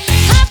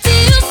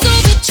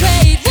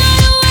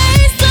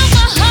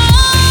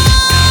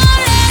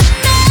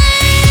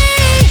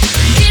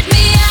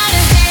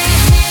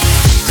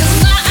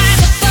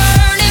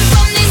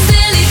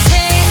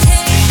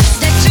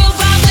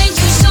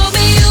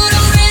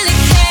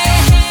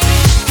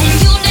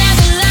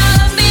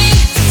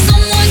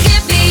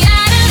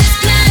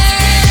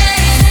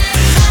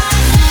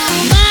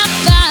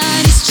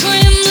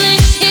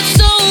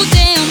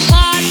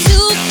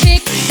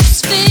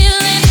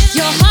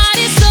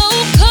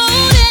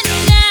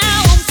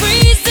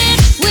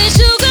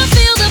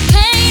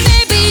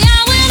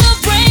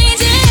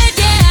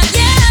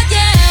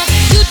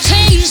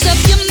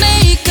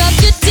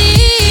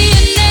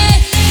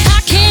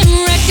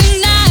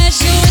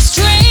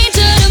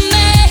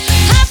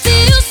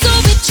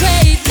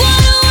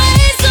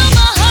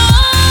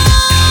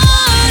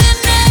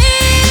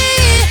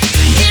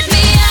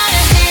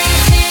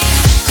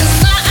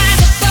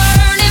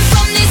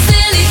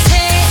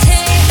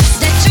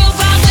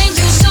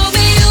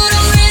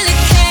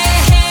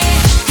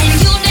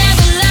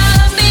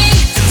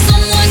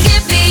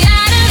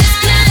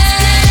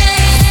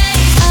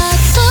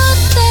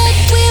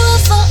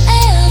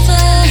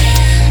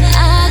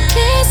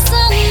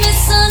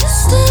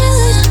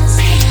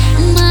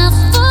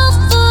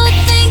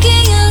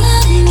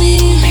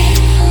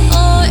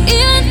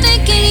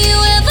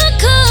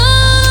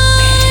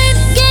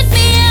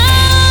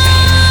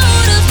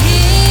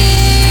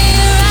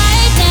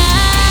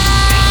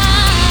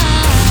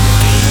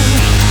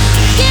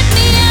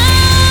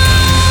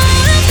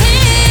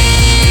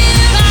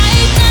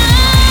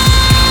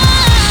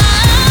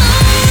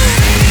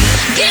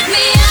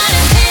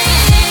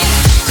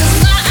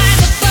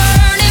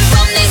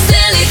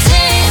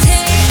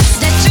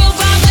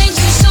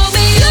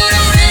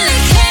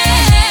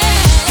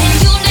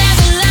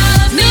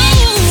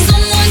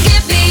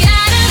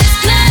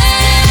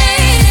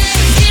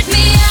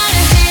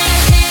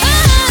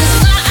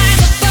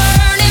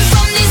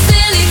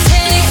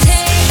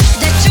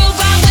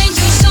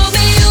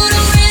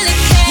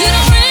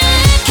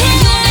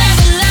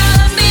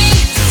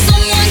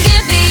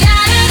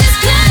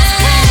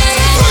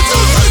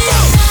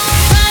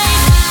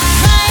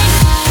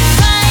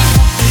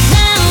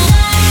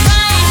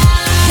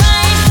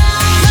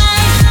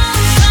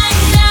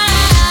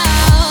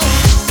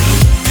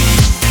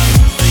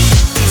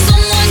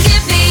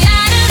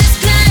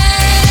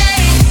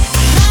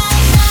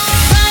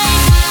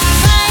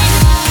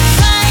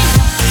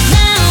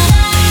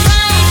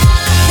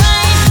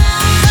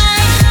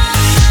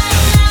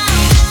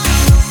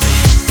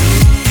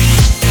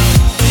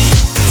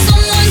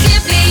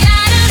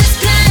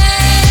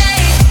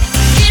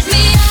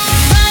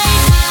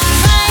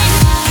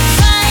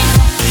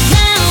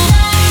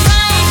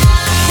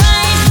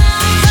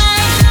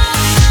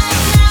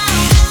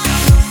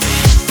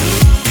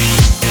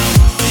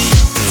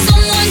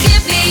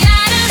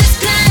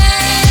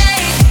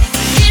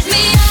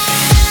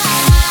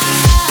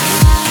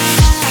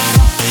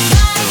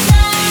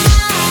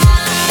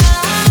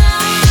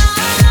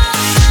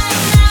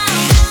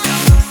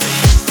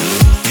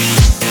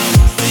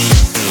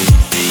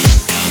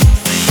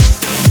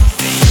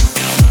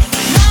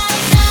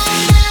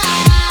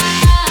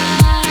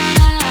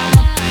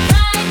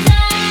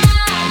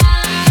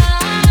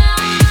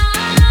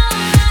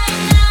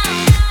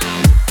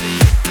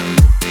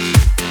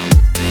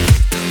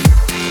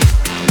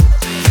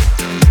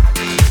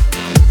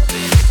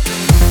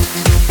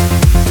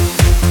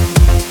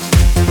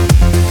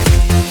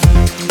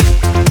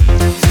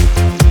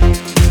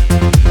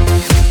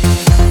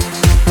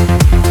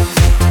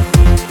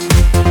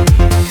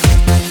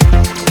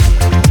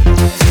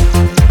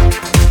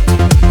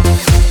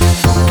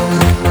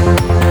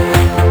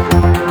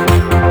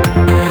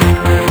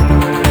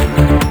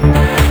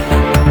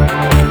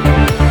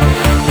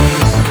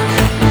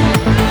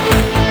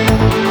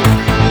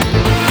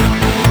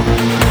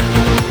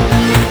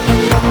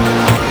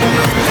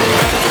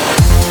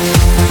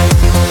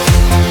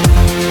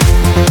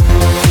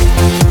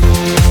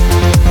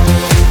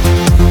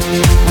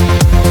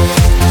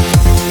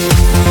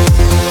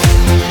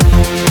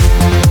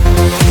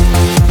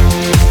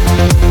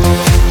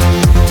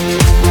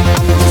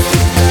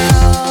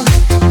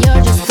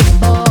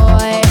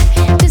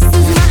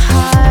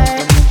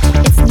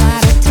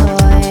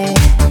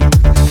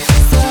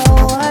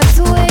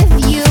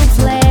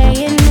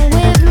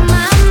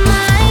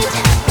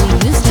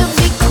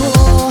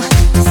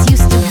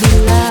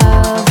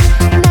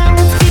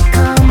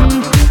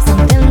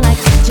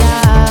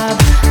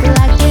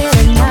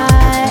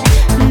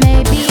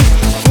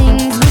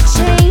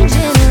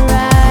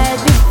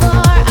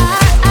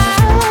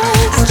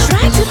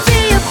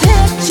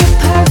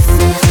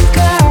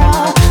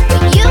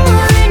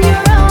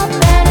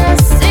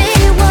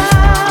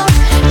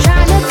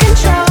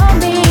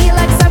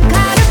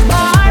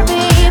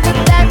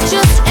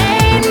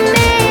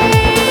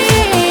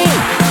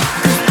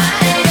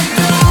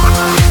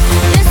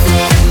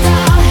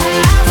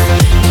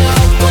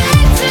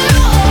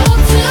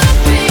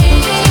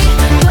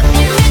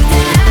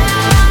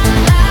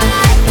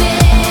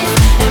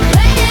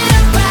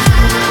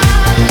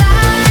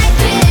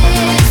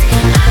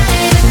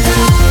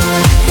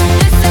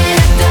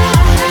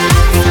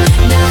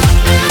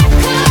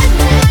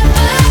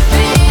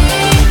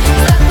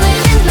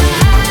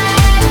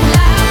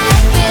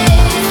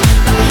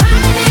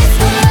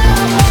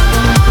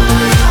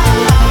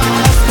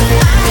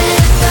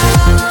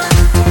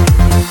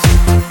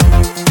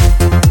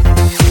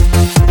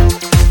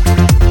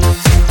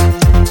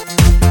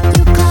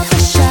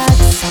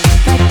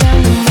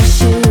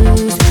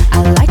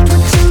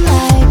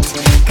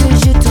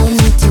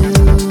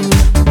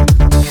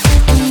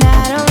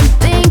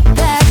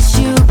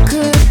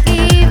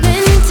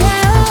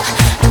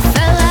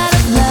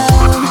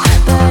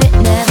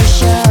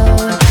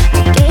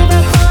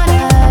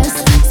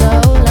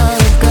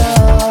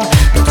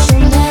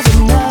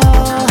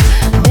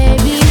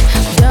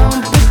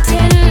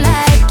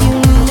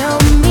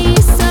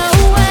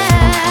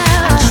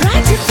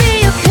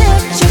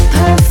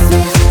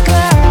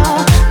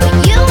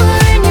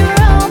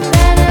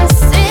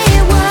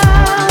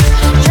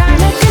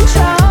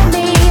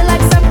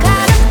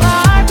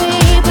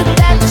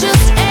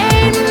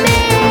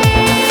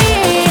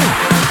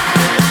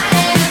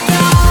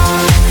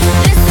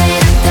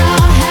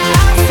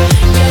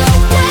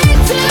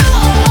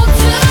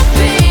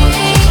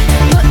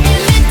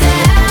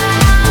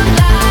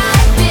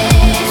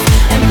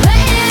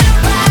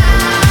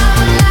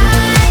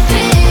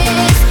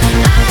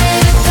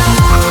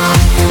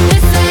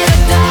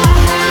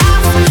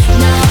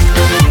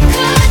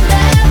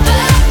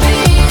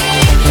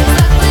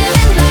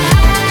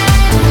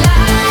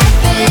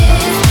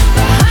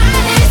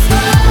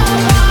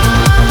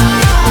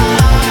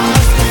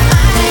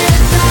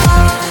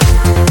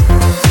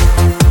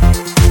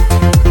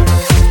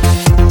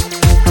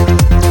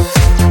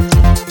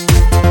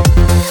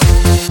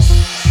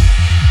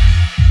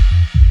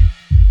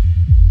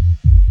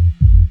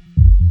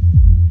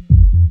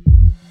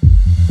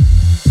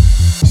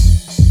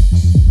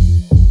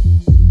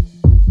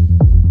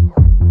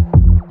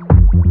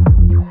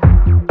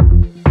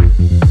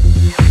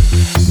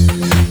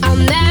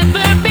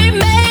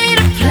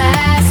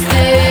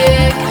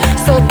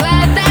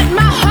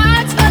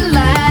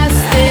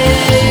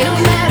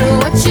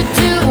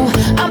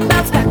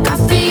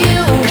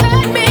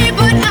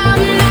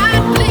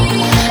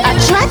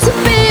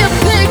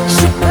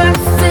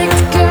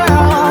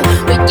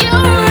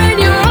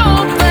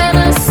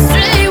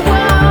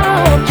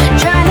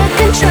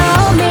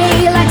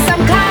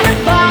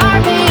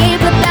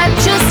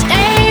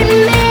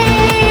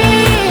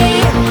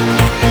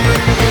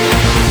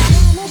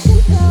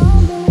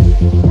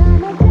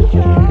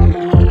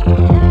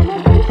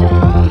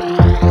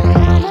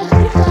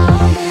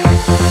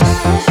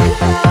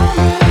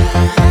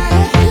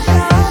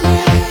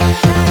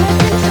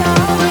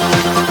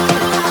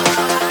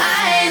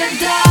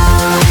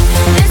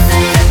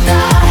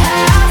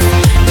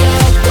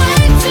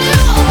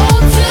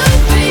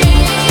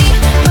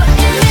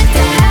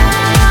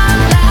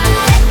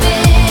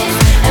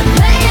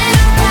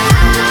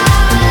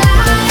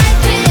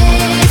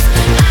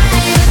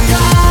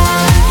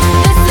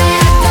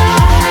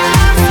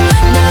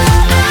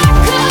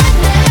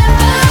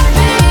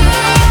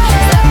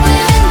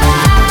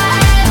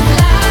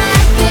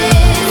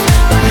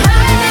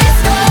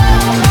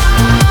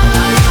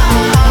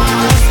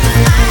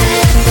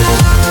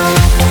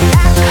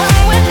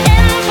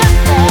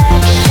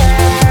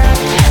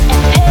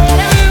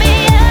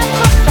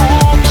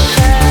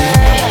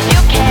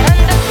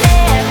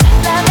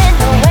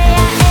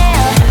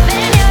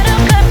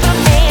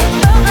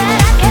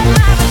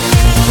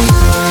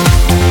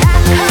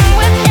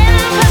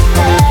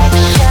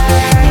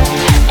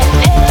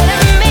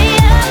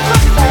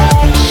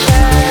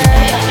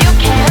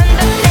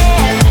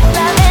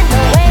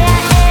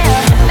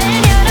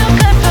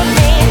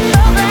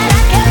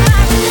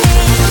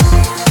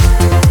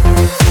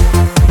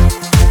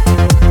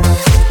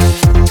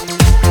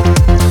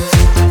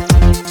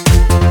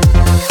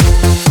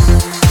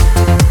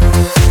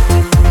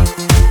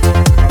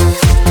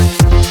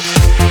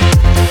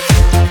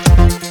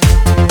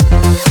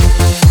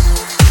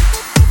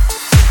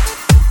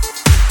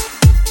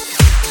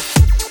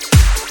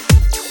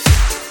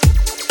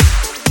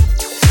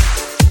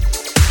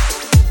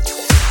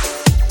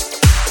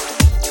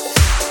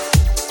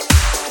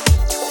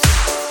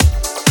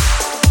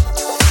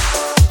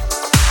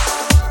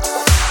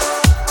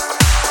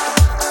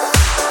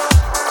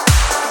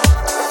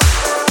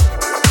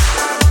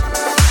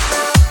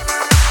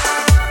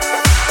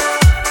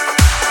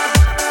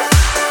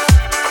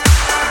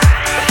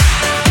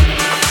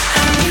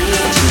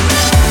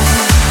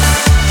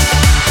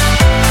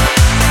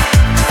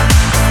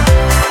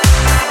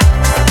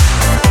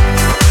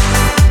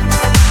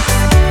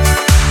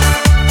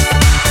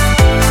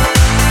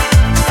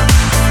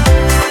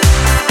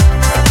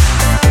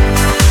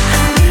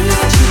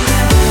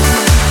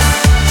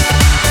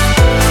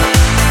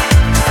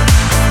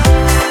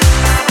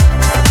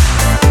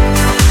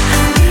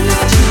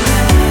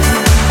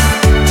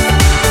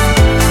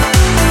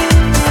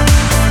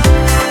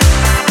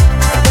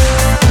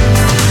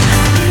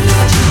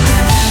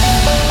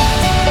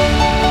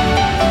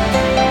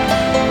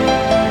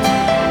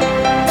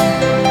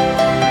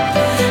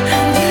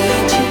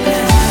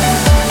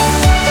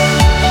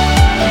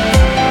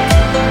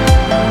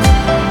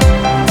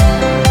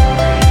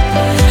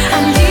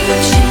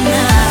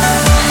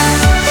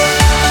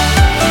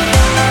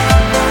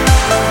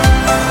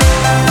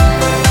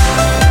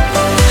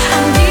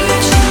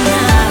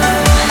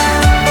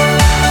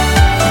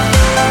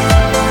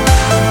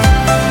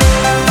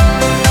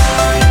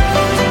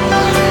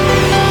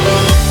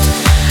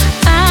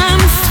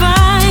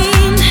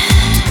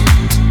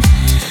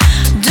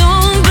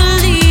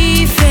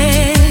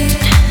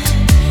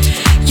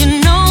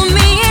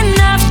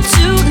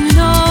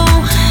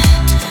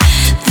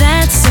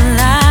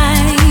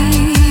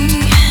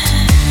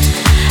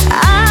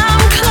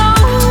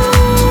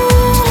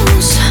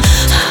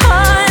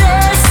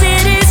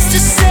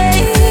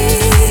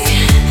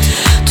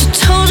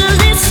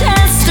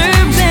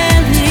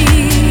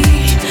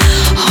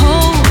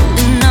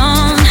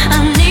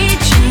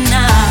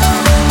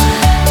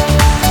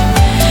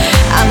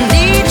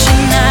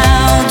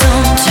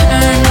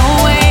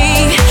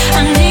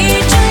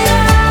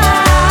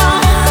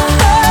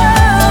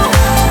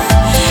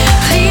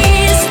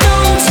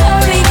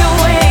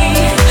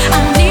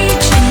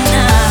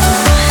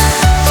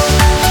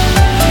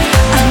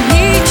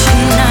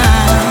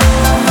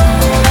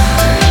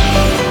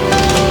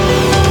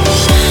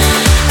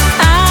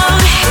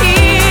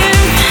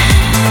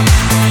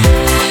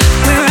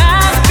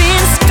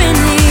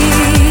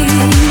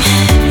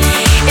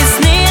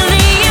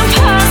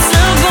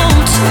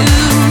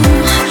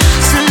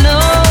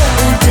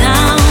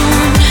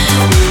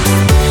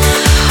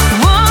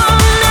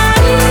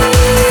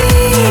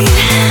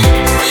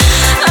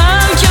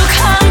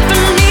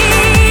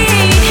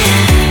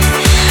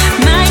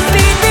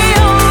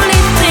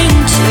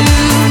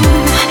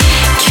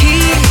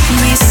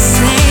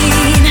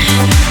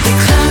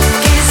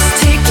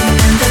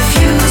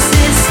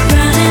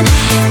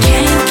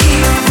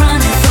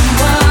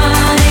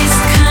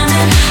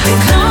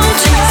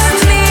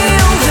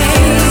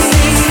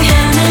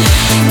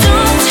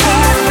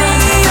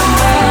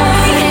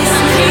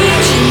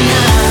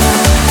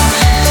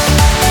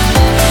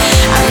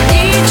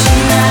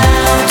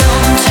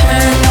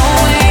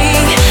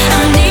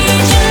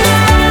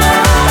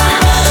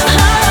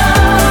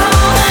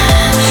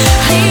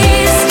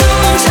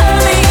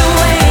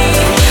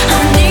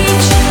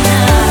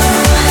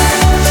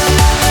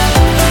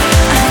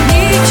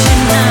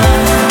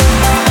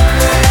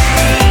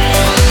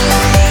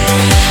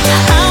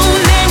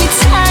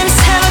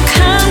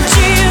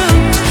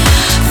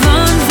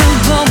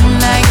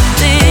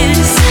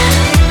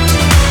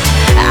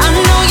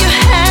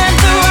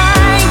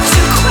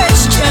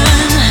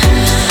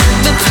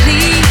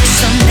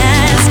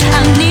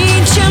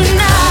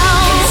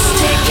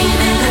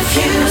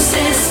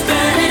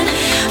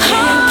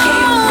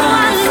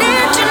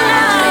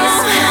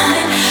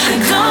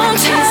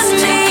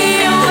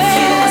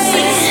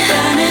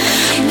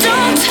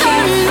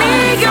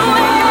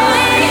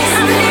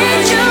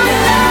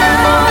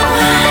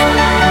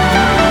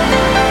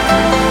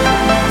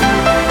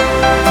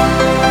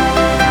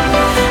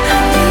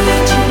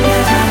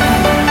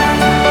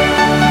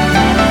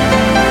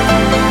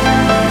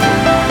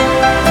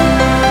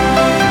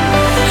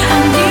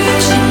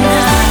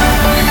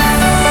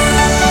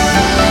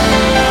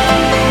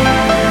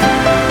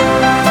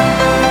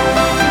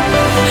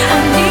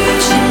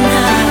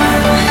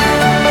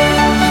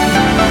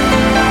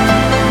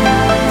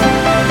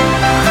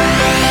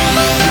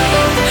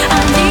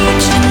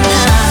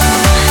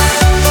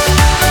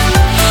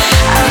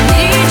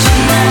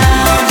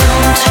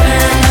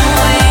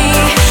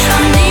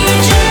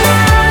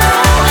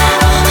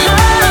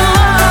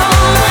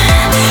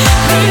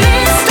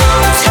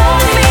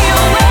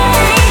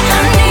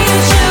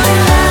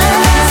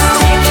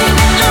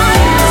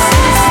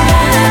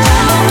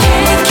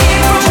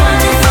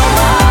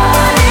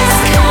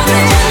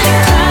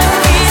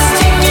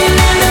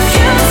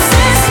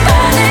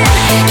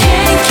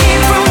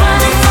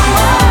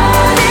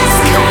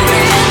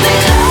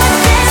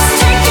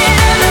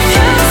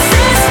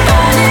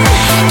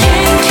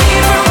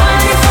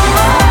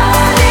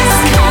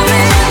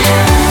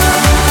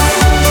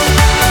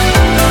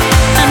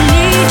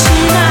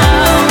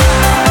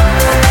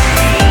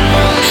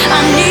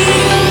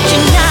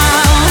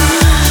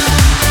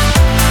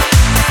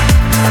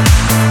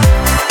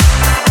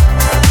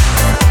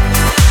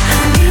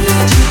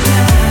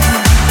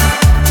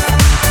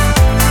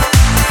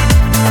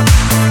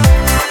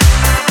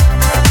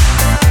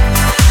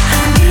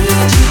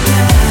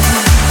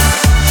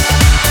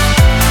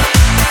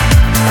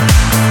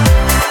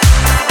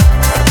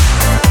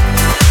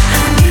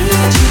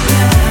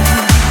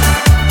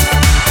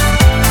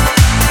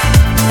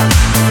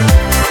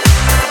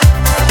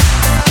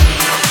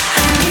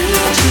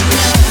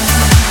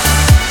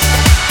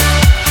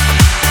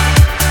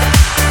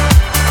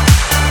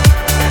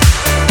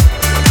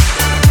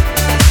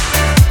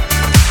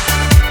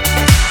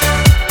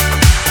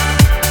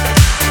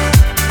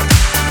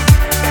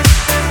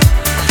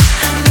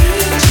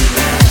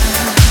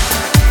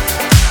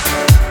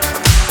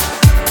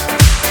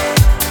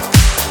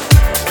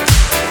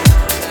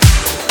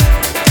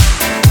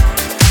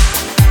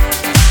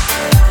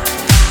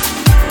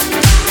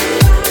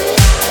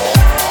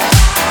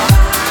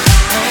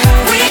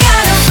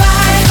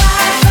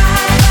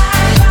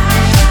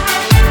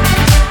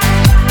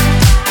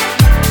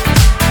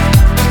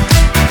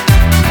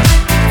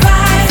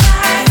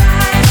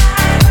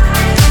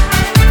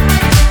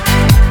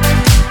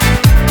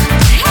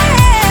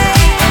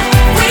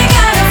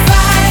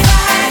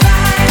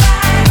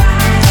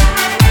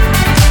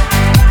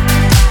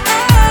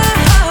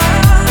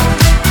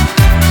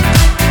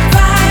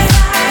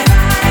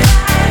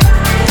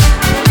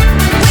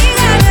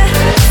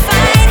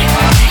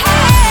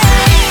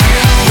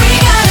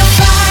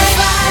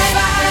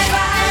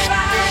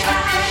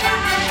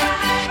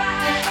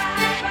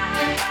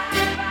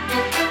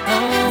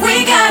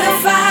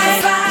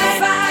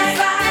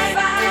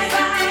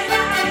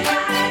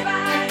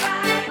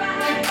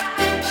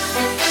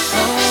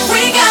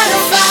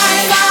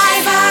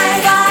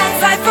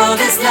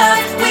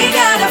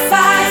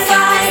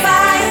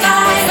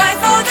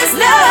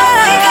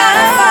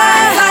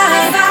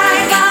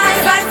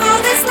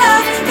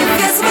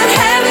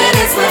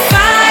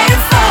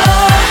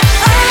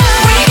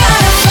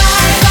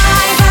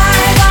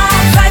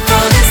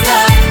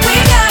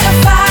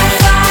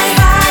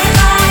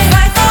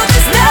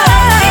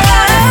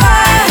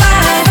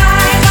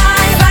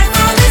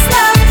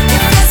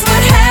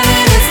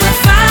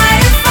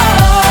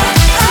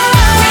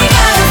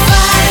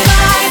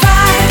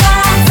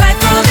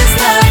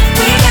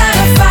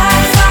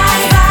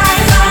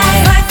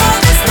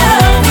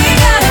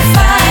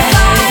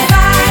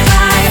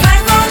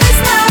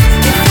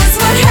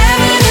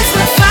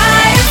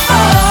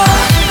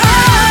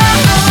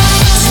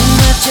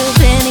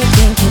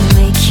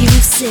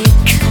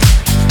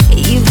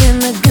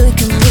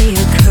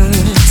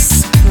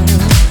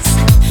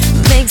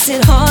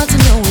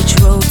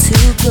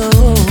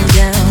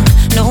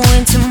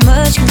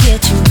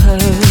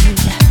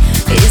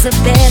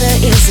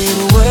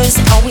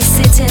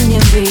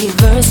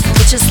reverse.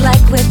 It's just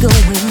like we're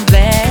going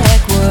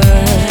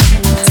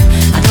backwards.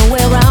 I know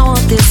where I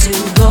want this to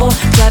go.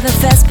 Driving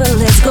fast, but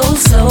let's go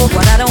slow.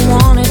 What I don't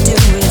wanna do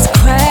is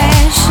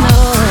crash, no.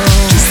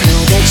 Just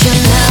know that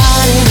you're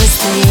not in this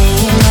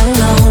thing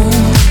alone.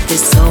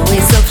 There's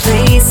always a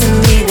place in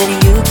me that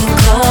you can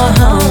call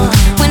home.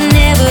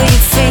 Whenever you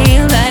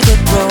feel like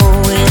we're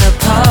growing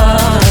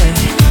apart,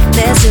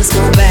 let's just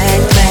go back,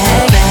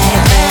 back, back,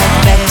 back,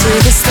 back to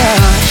the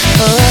start.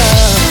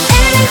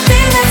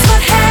 Anything that's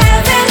worth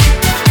having,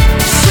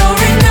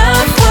 sure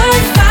enough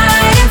worth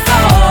fighting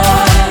for.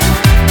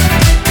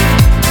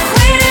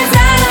 Quitting's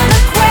out of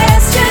the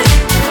question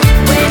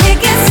when it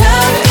gets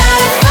tough.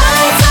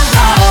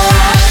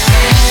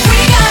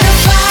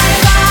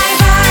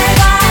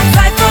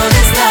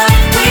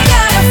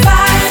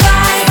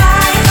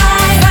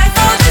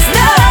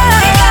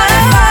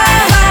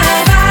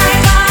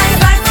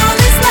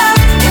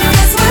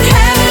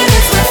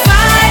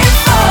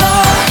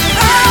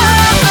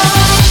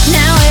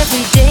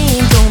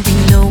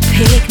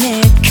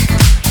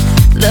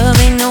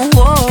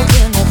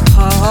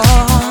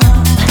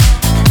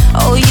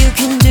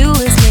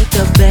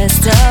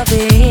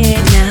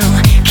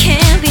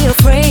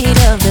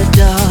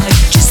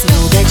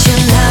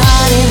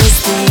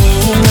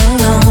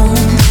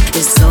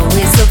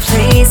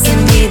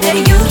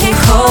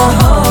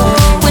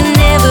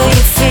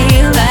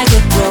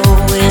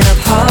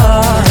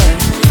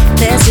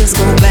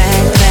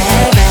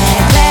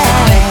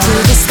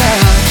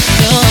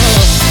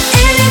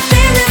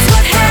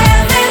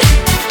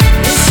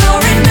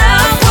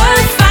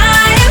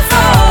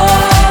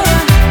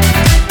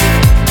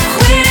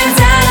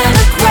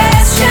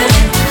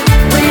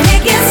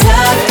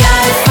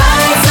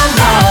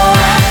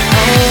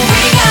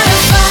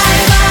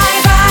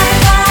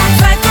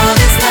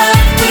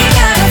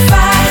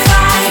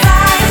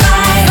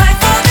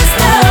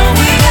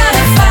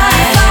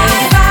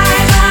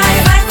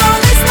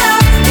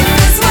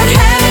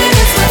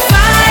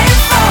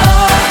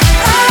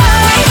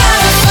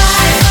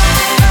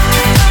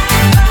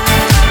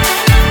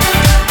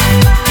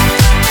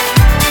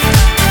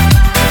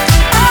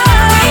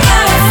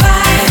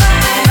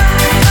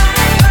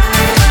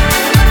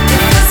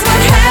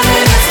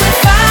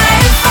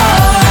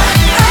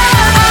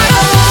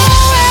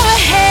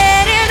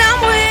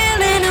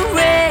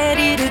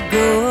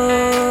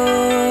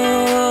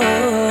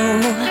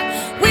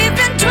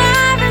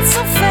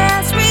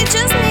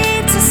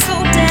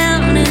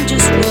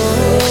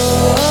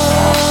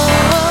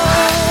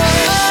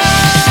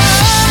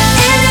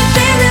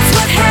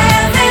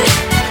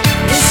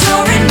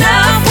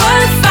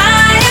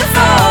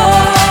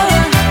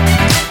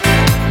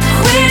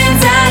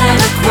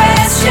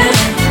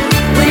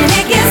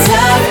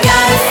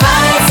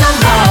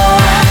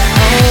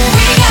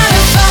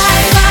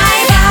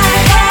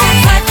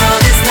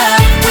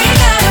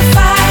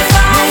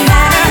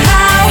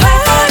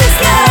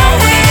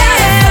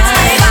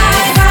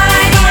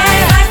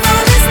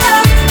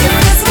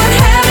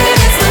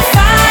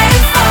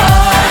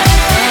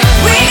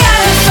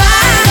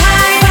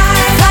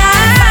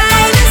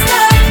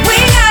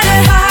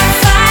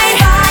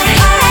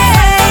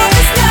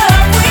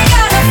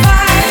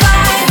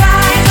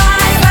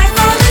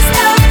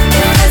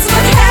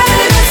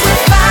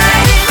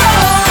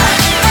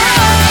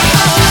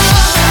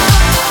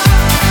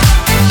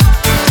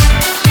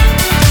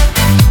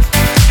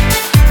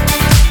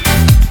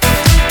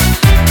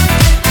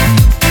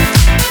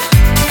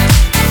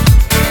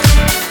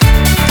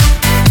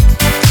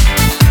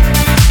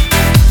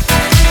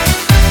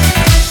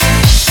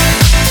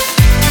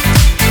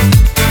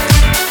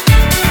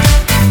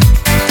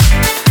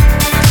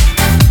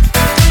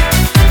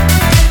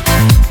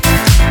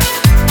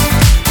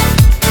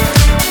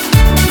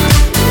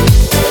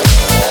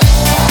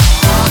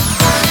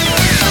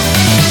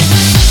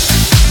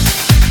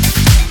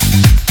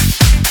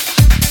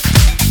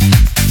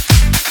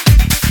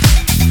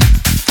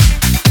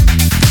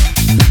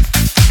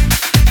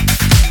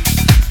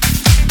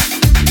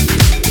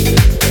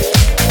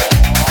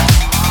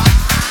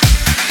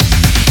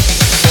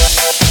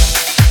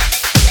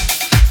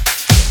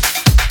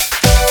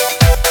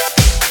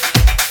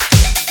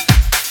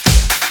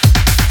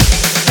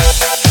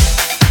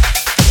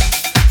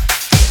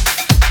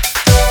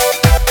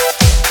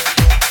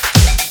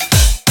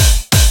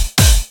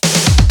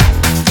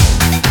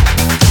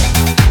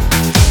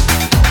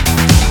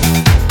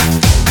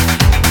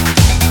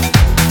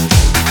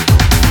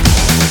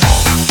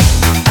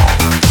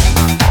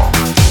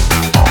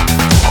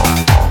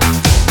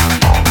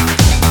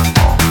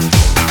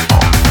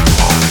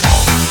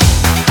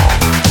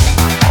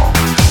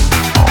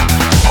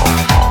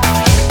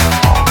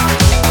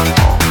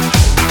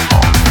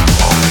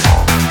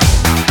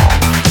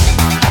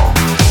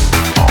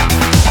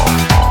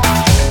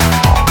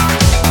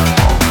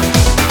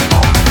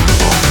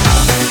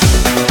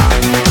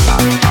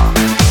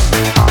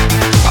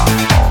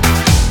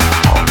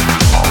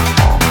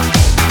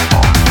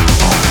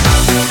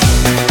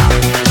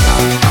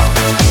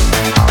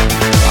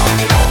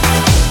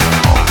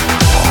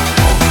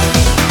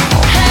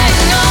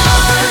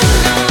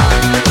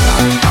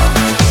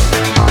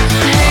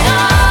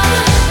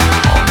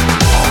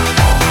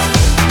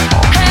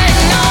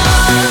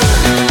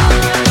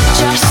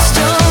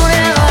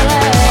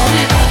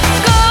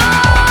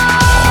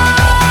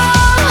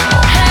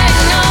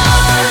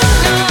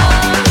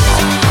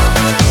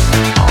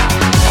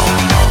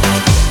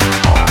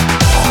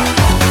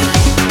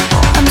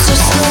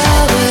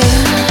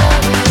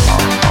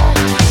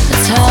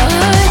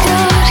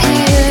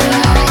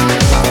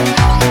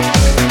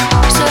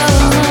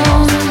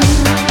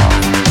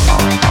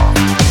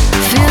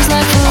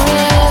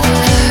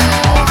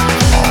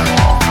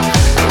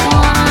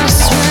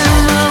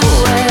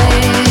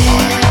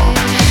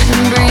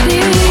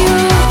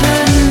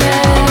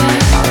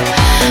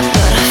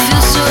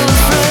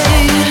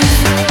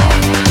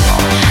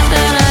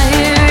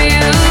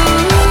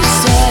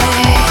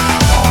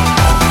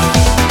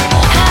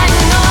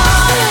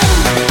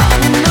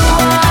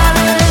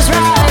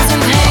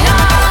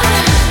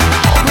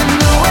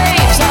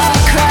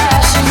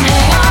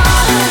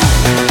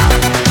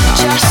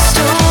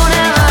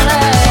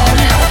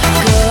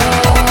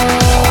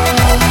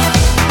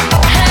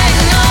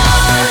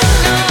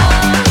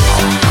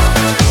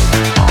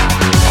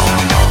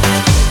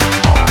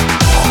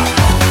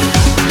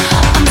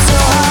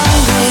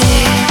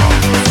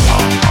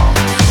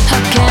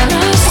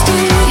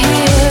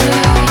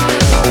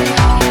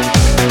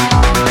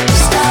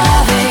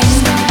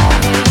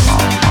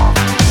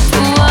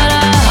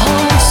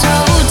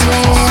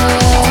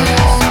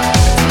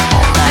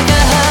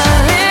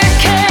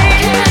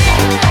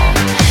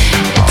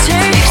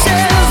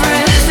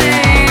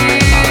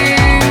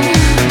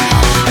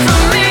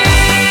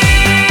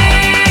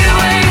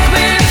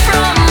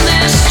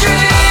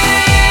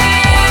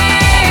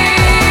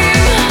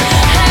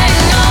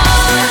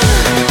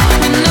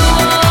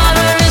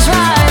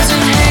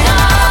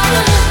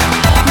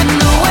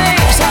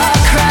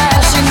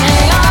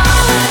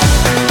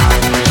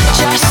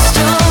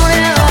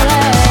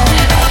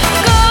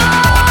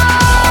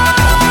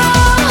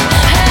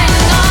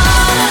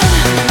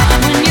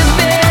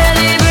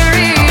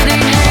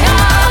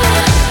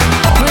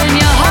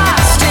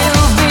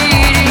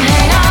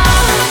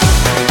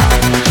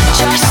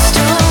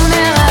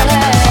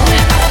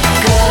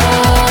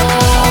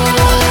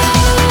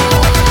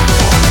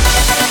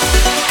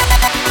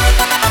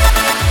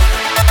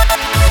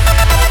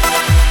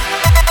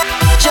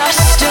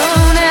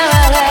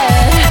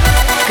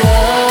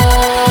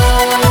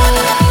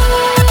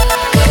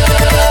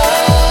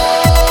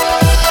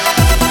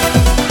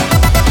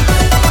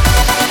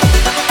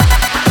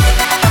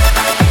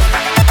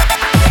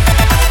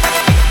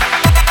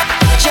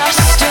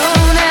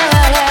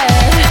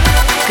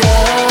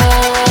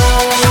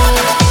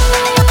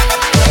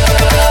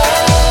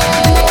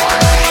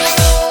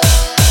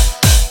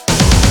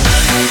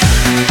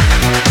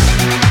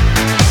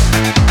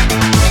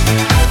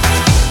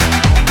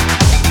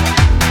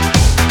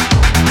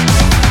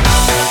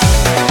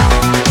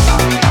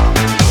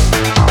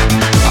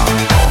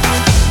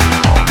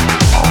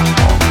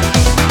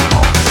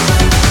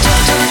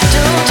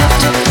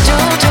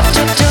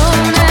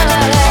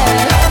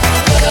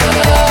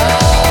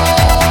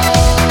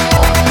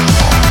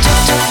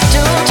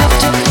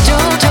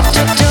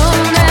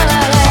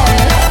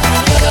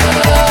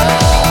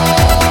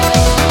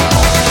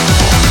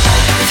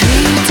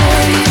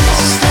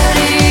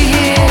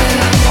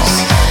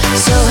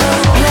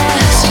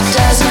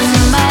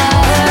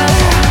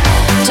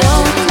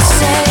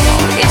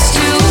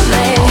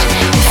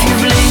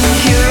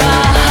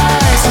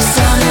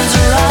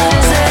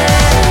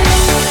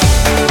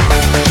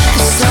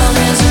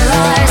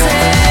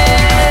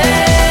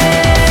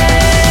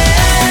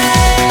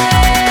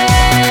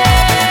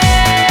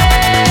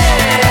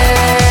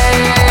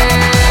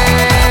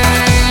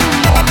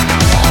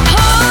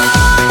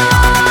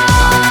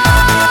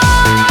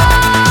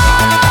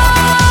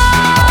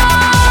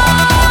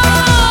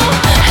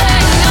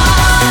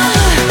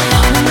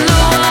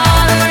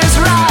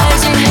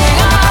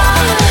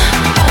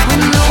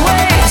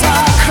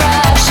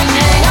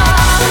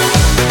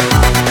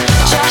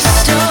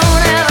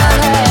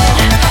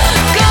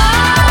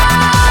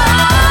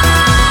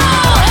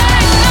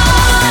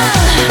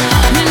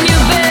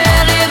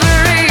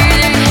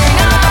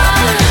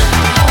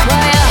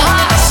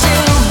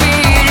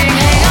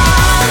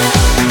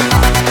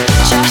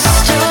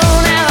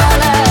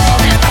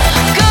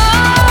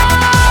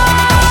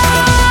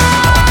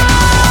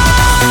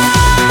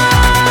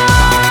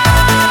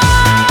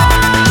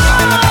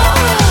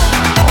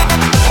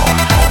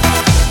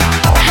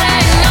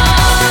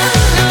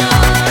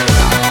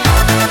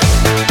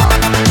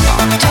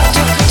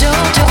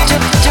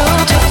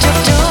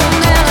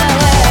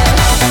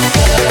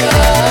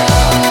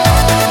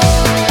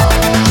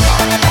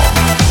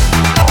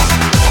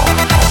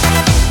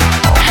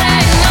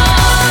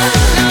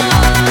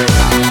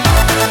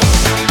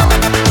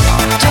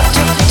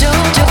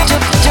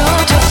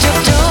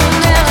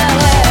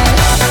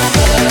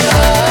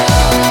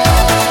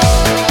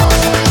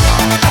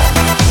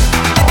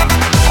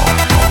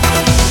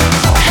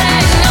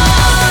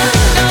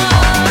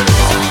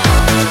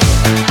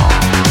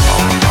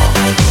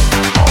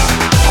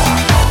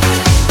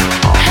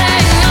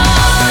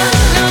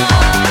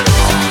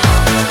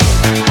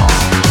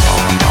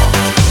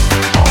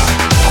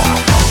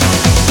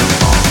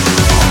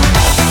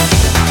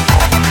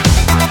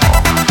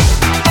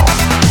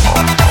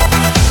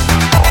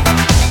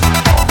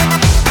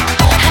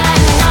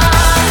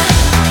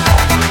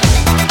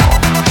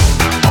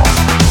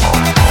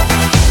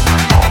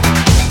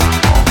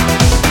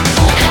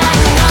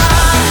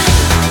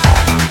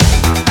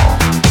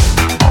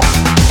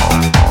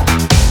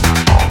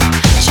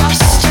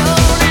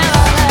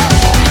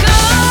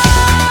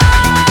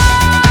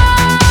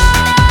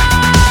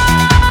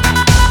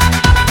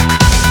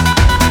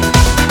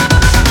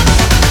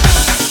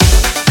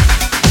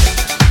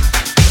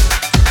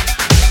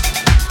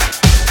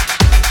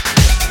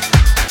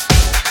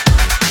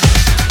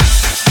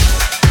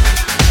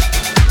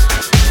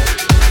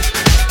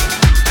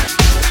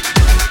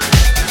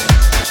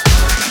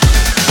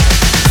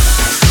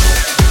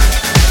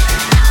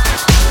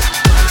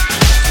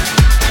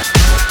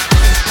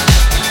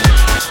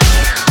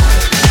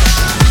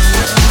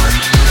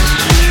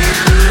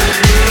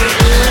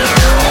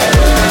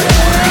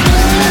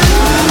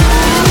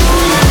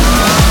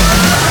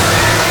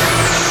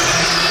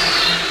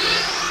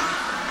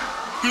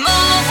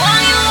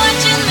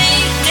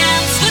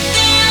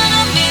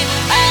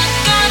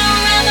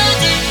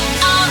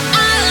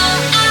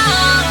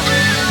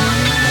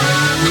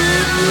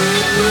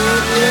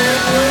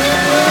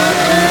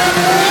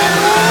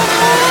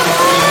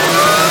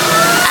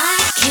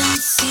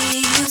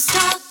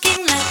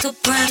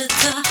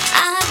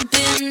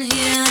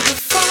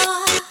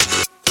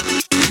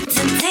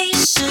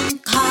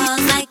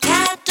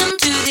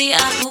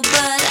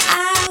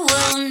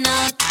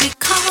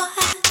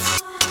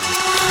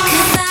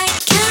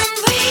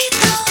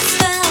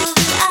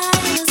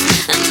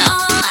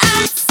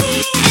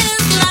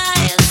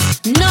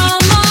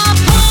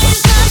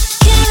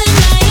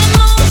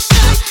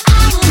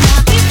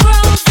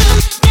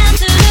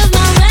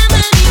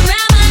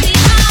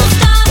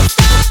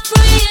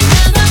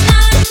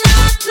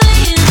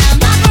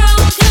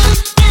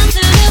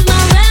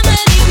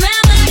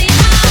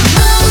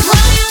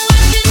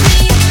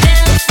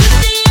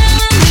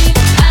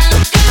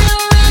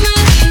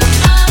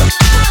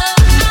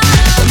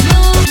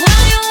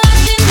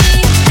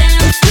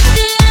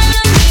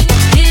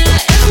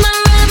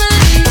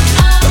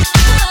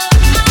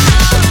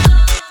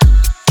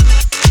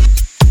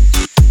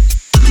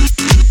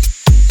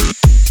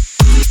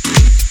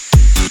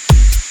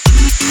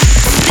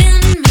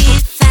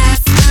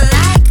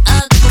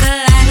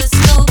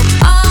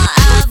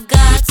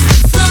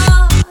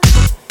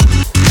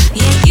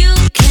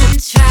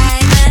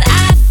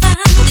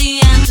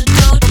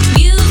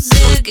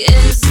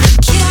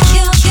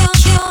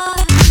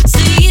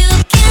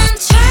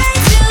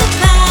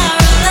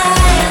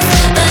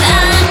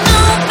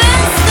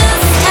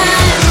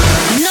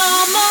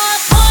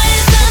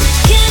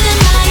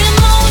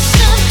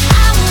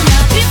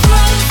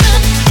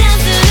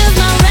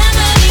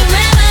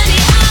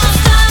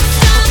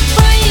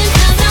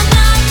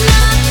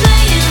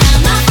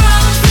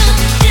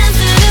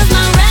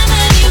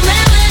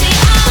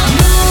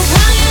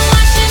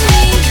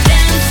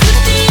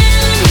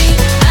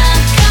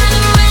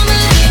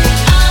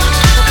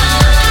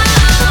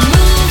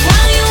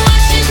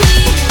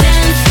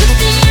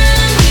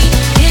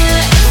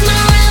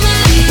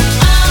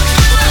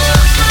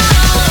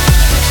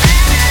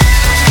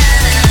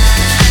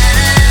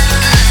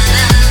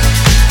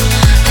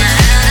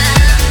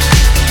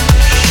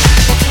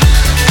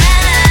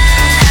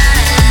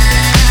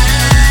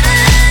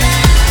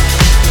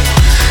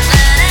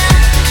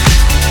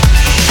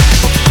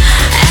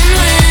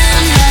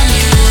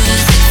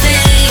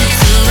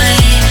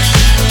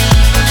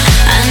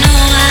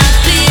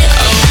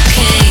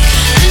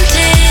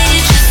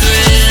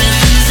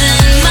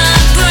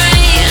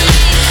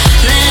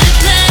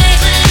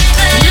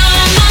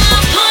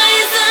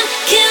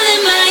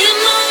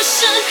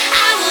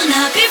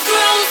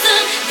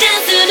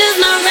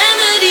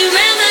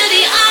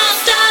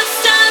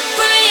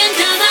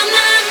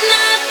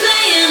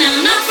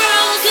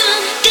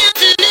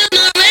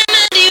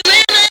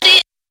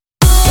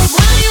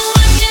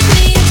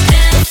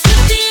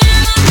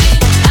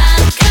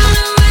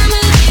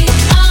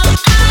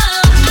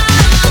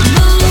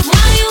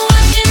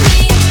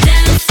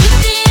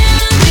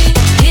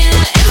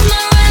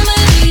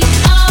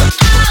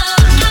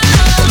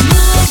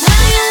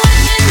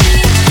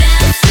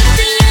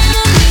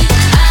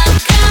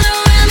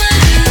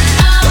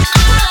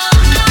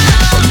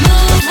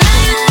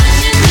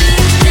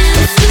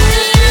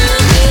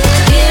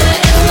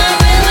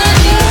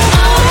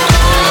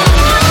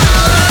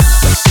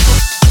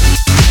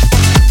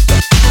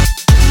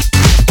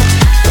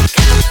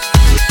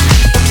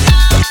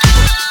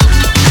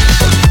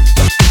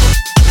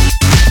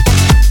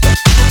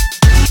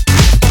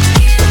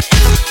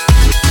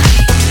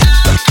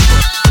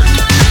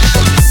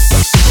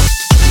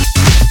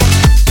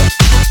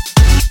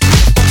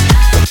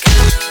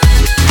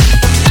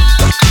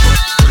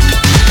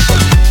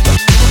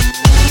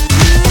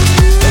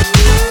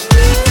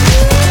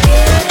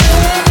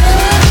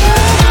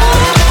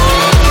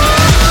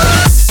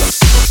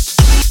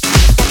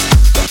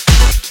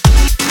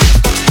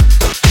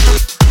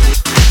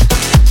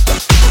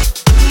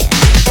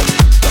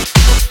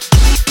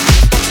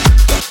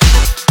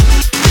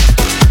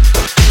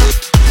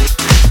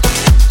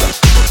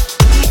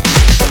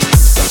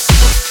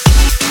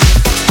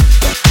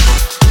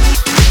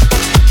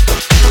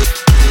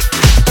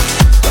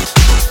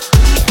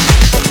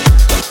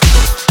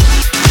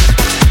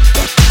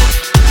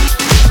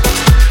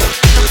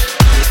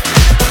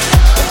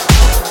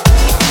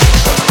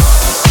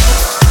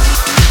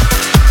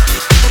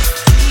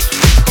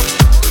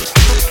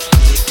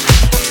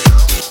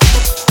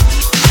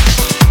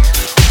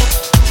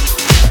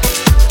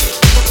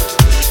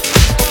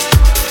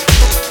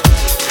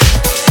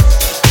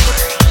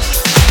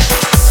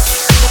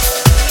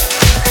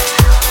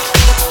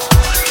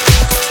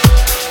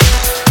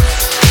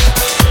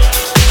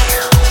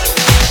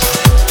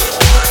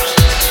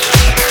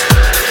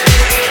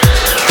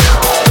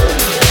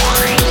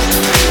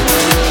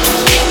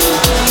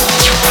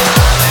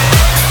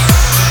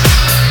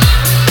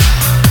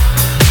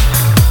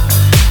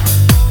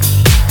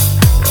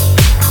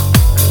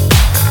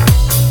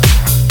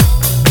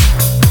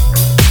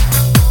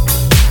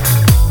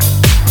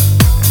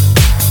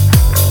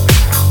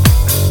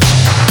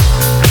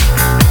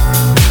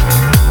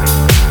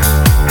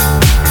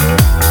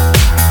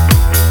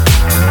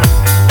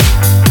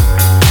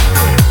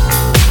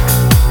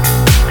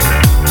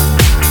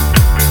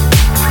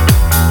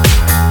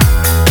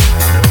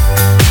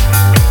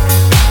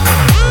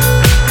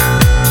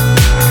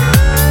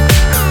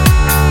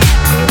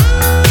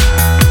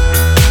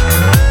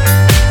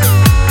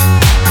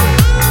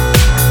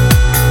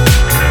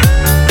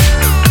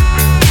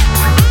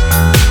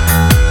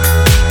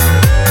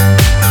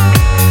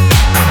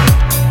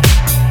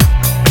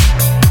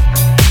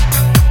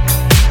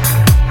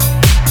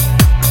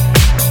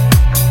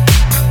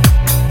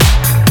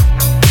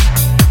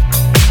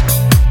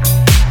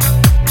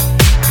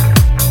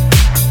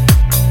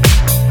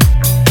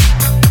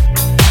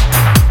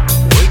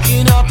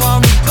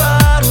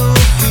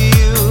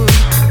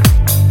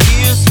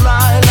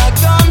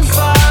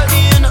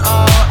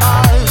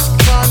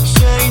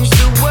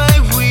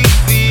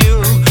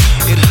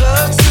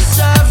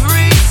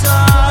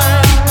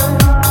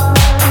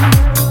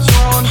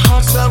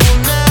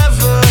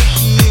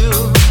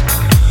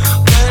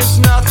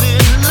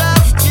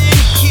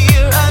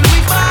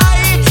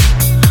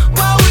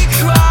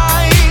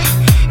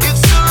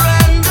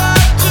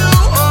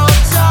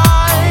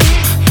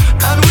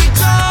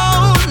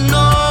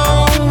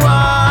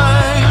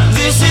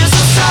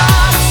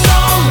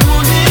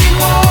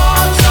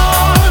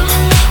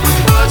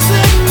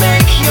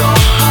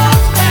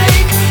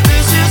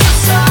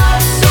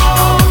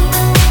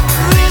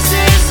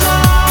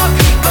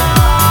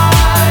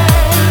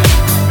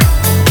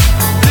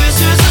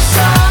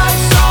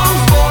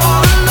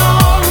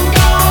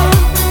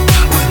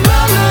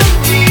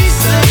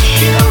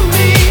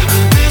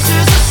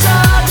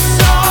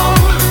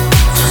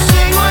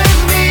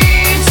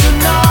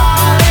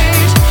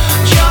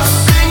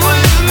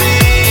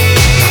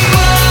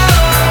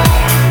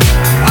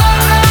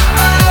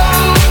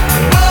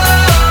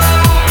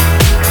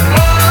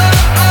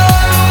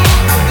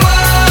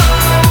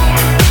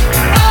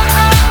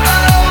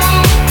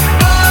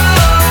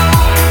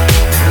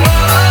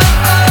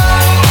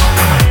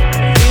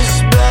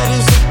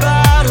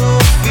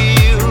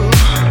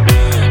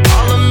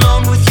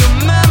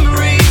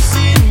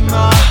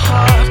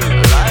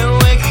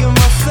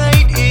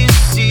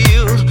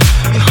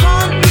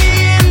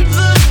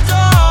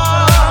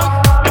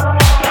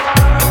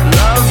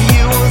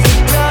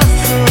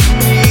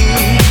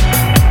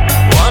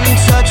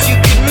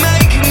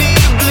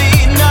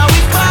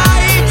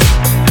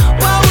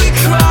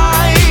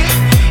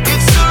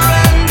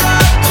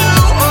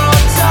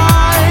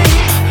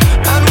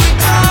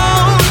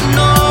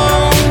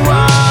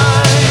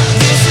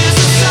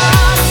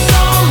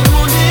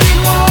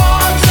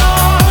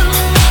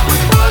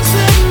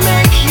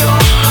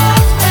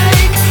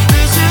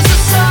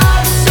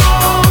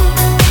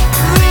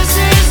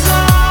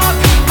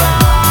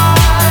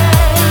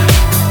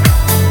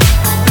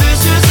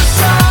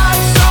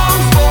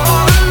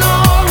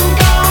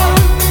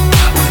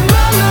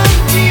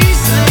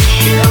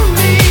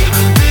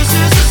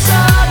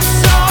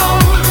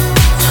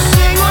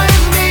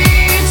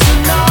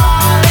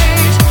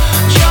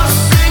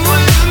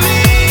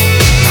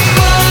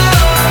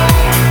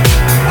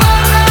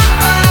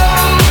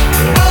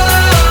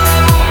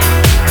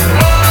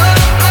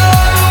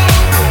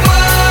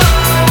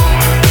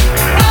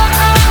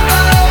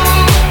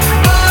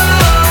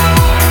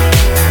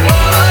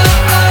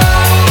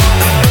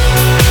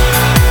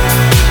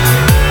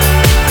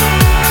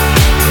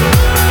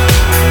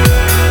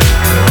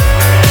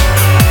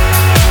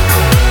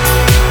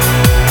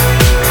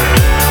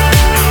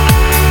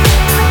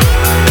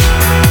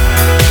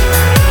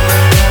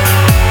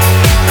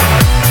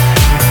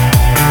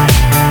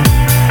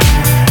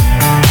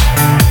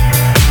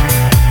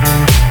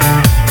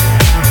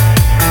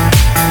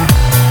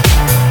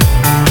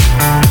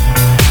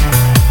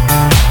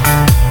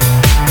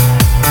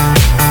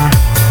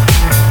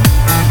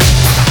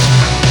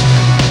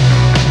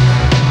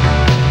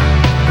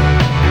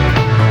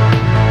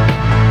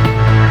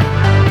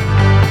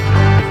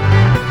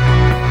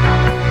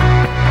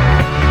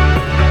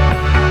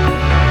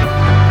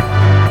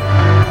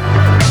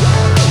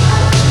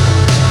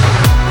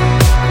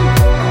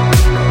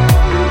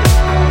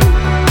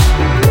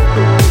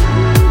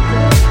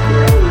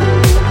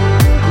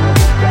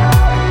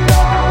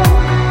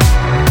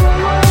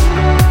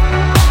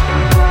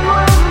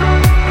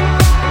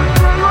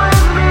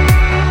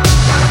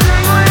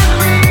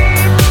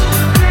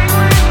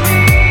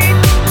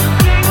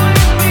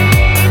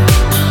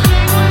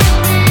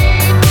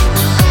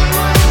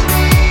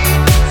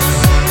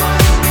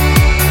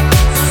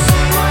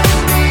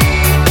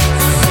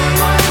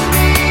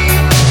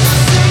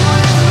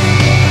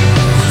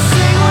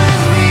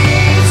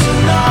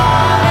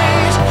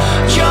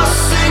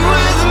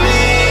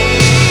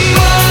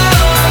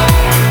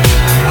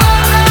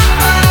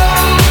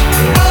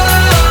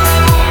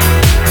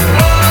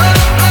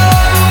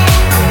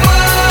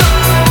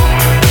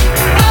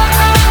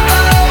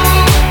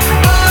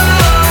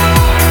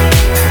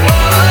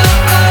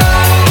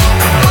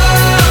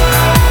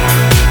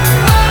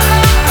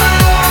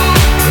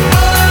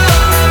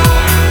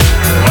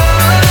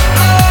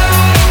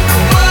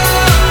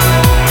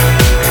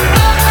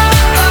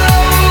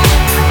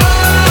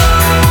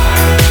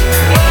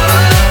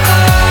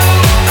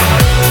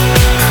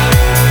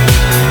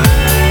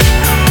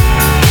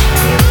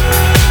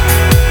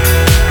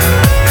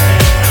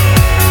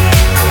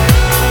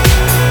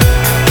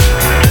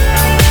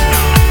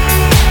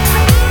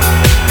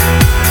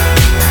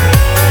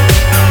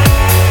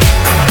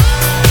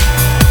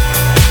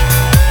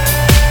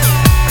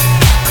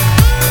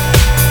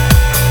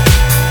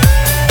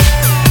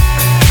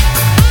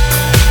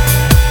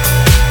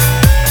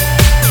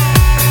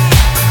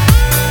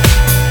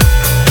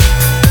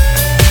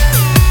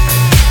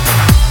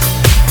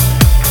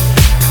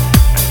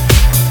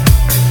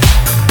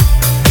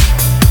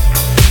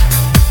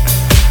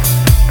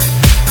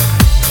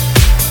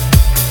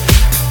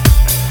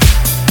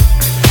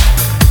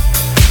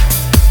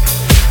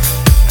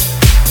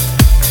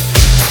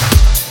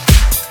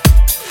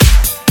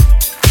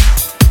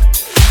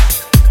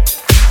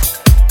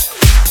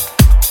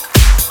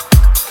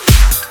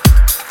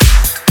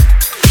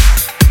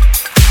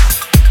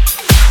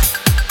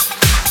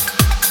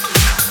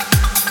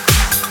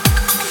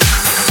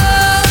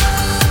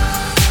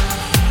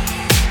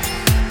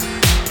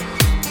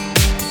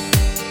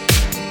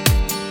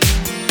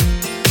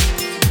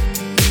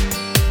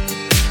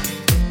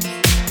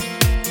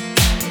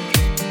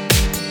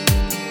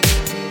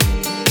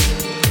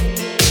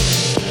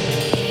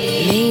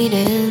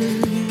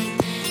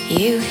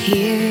 you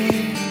here?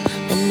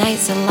 The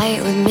nights are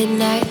light with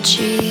midnight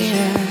cheer.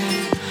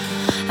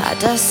 Our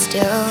dust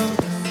still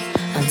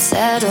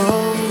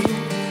unsettled.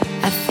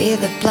 I feel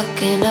the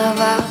plucking of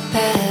our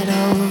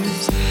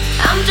petals.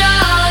 I'm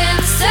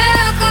drawing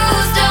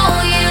circles,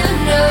 don't you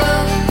know?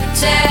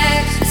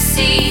 Protect the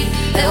seed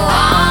that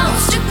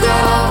wants to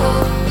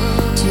grow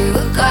to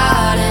a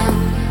garden,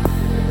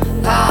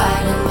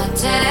 part of my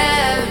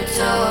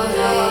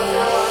territory.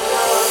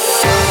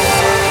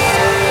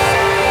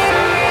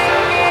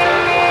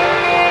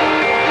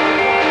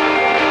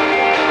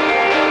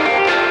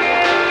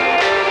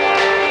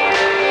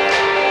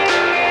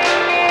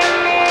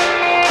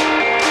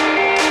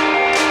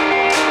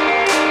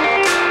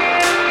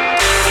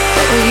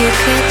 You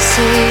can't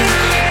see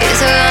is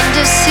we're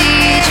under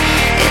siege,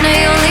 and I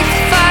only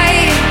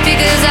fight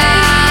because I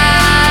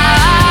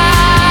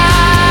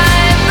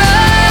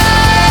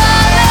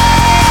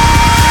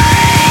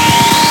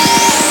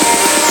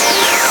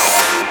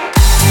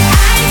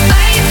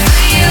fight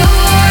for you.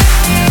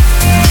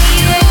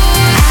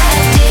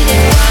 I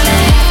didn't wanna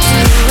have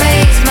to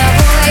raise my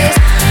voice.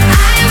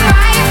 I'm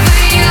right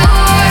for you.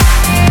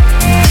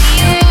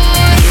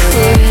 You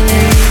really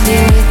leave me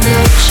with no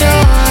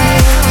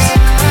choice.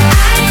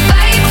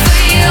 Fight for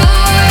you.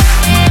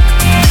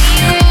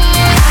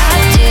 I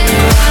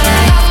didn't wanna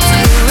have to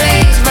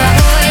raise my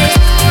voice.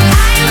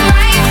 I'm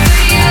right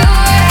for you.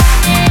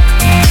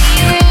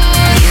 You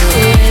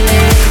really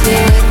leave me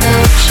with no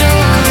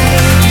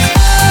choice.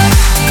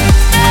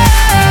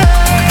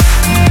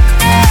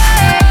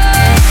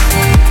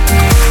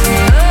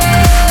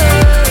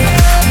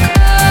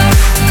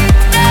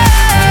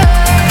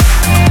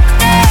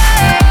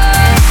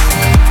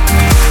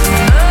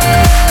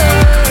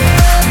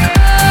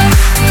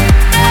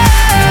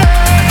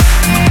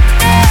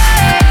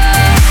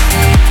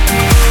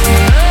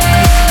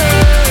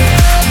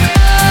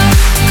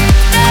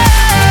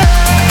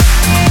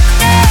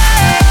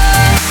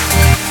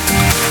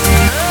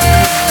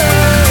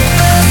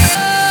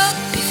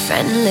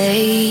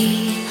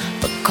 Friendly,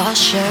 but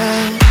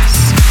cautious.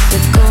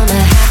 We're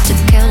gonna have to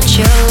count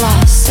your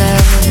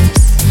losses.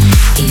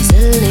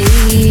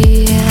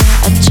 Easily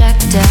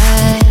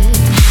attracted,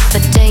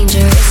 but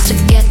dangerous to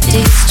get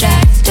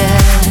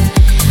distracted.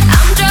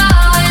 I'm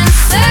drawing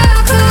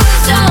circles,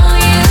 don't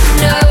you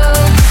know?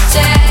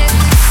 Protect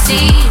the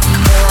seed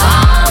that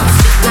wants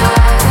to go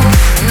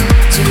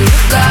to the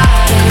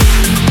garden,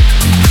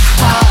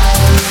 part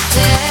of the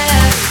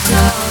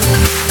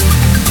territory.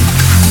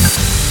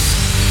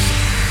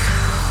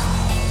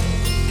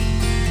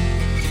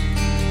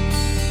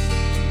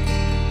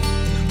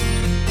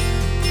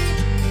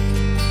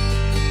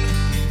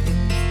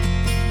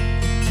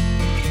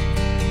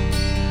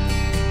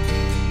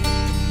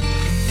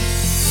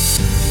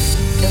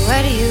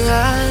 Where do you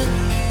run?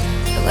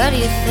 What are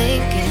you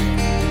thinking?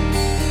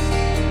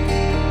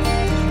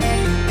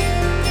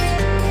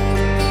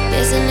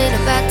 Isn't it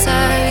a bad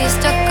time you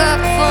stuck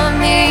up for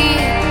me?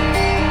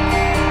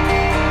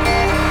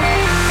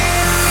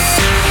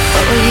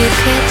 But what you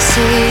can't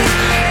see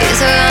is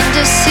we're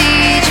under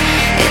siege,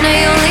 and I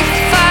only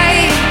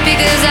fight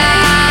because I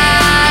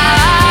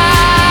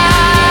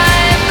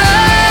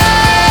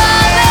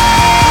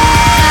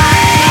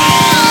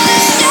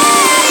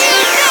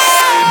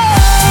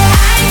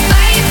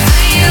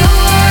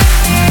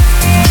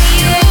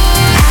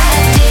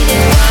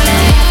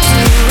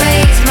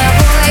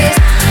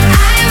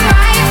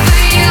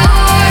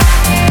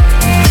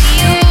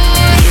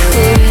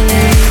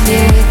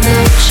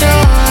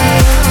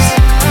choice.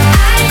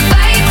 I'd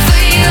fight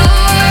for you.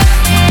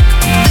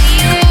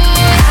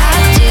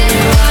 I didn't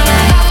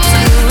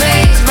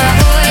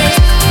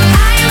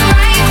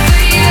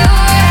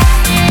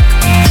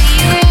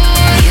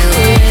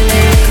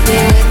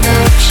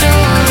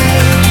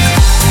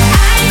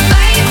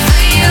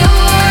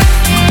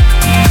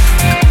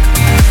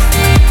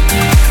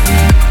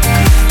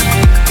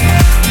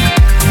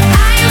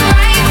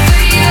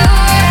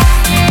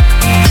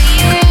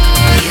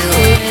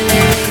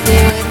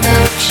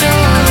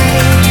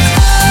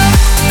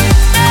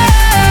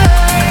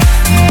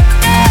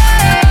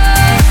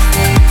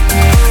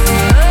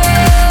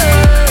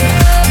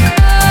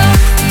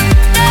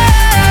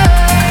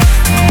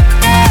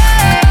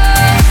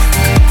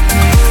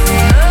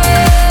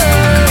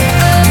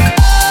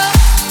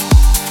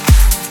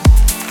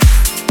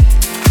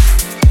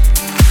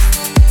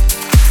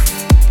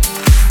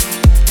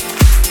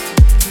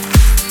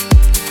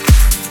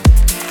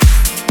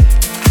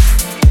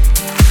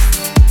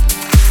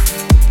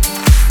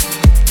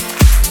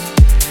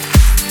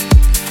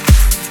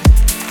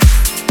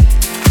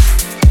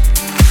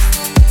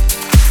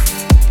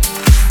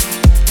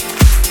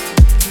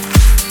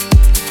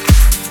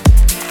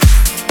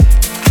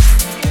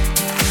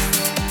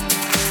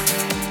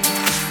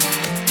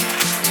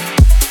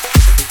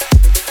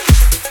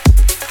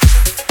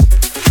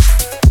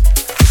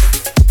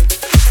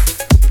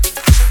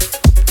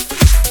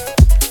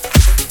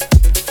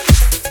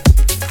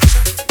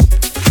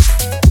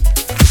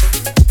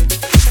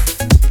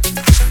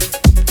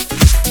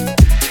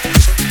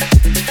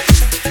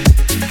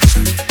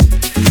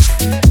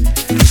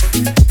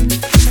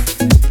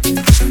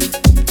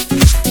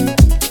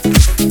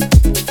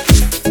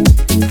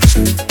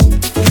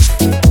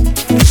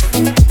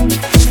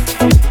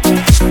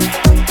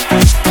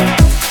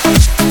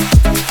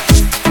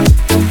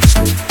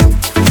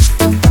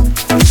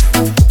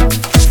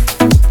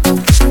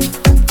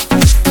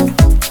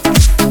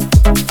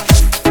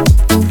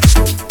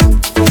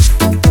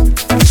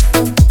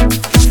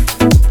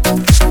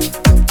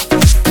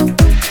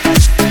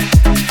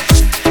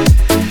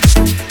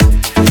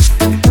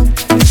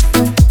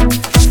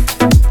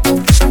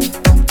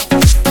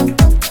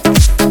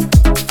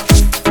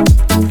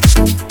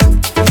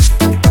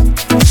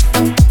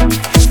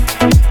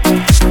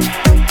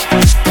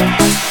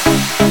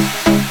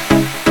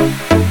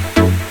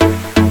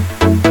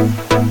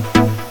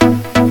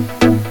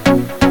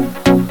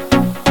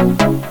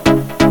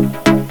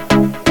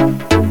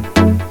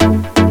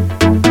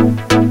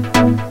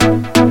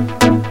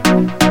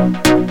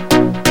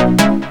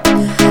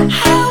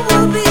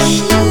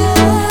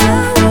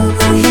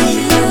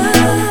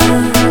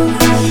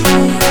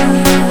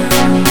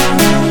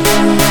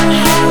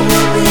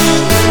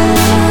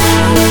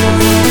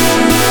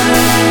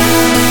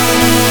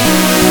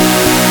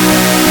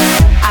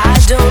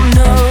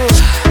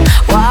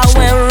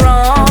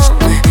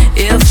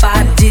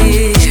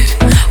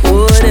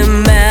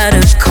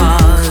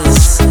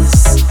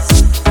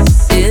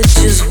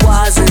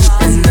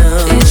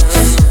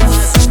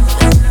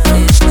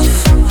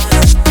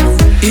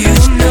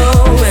You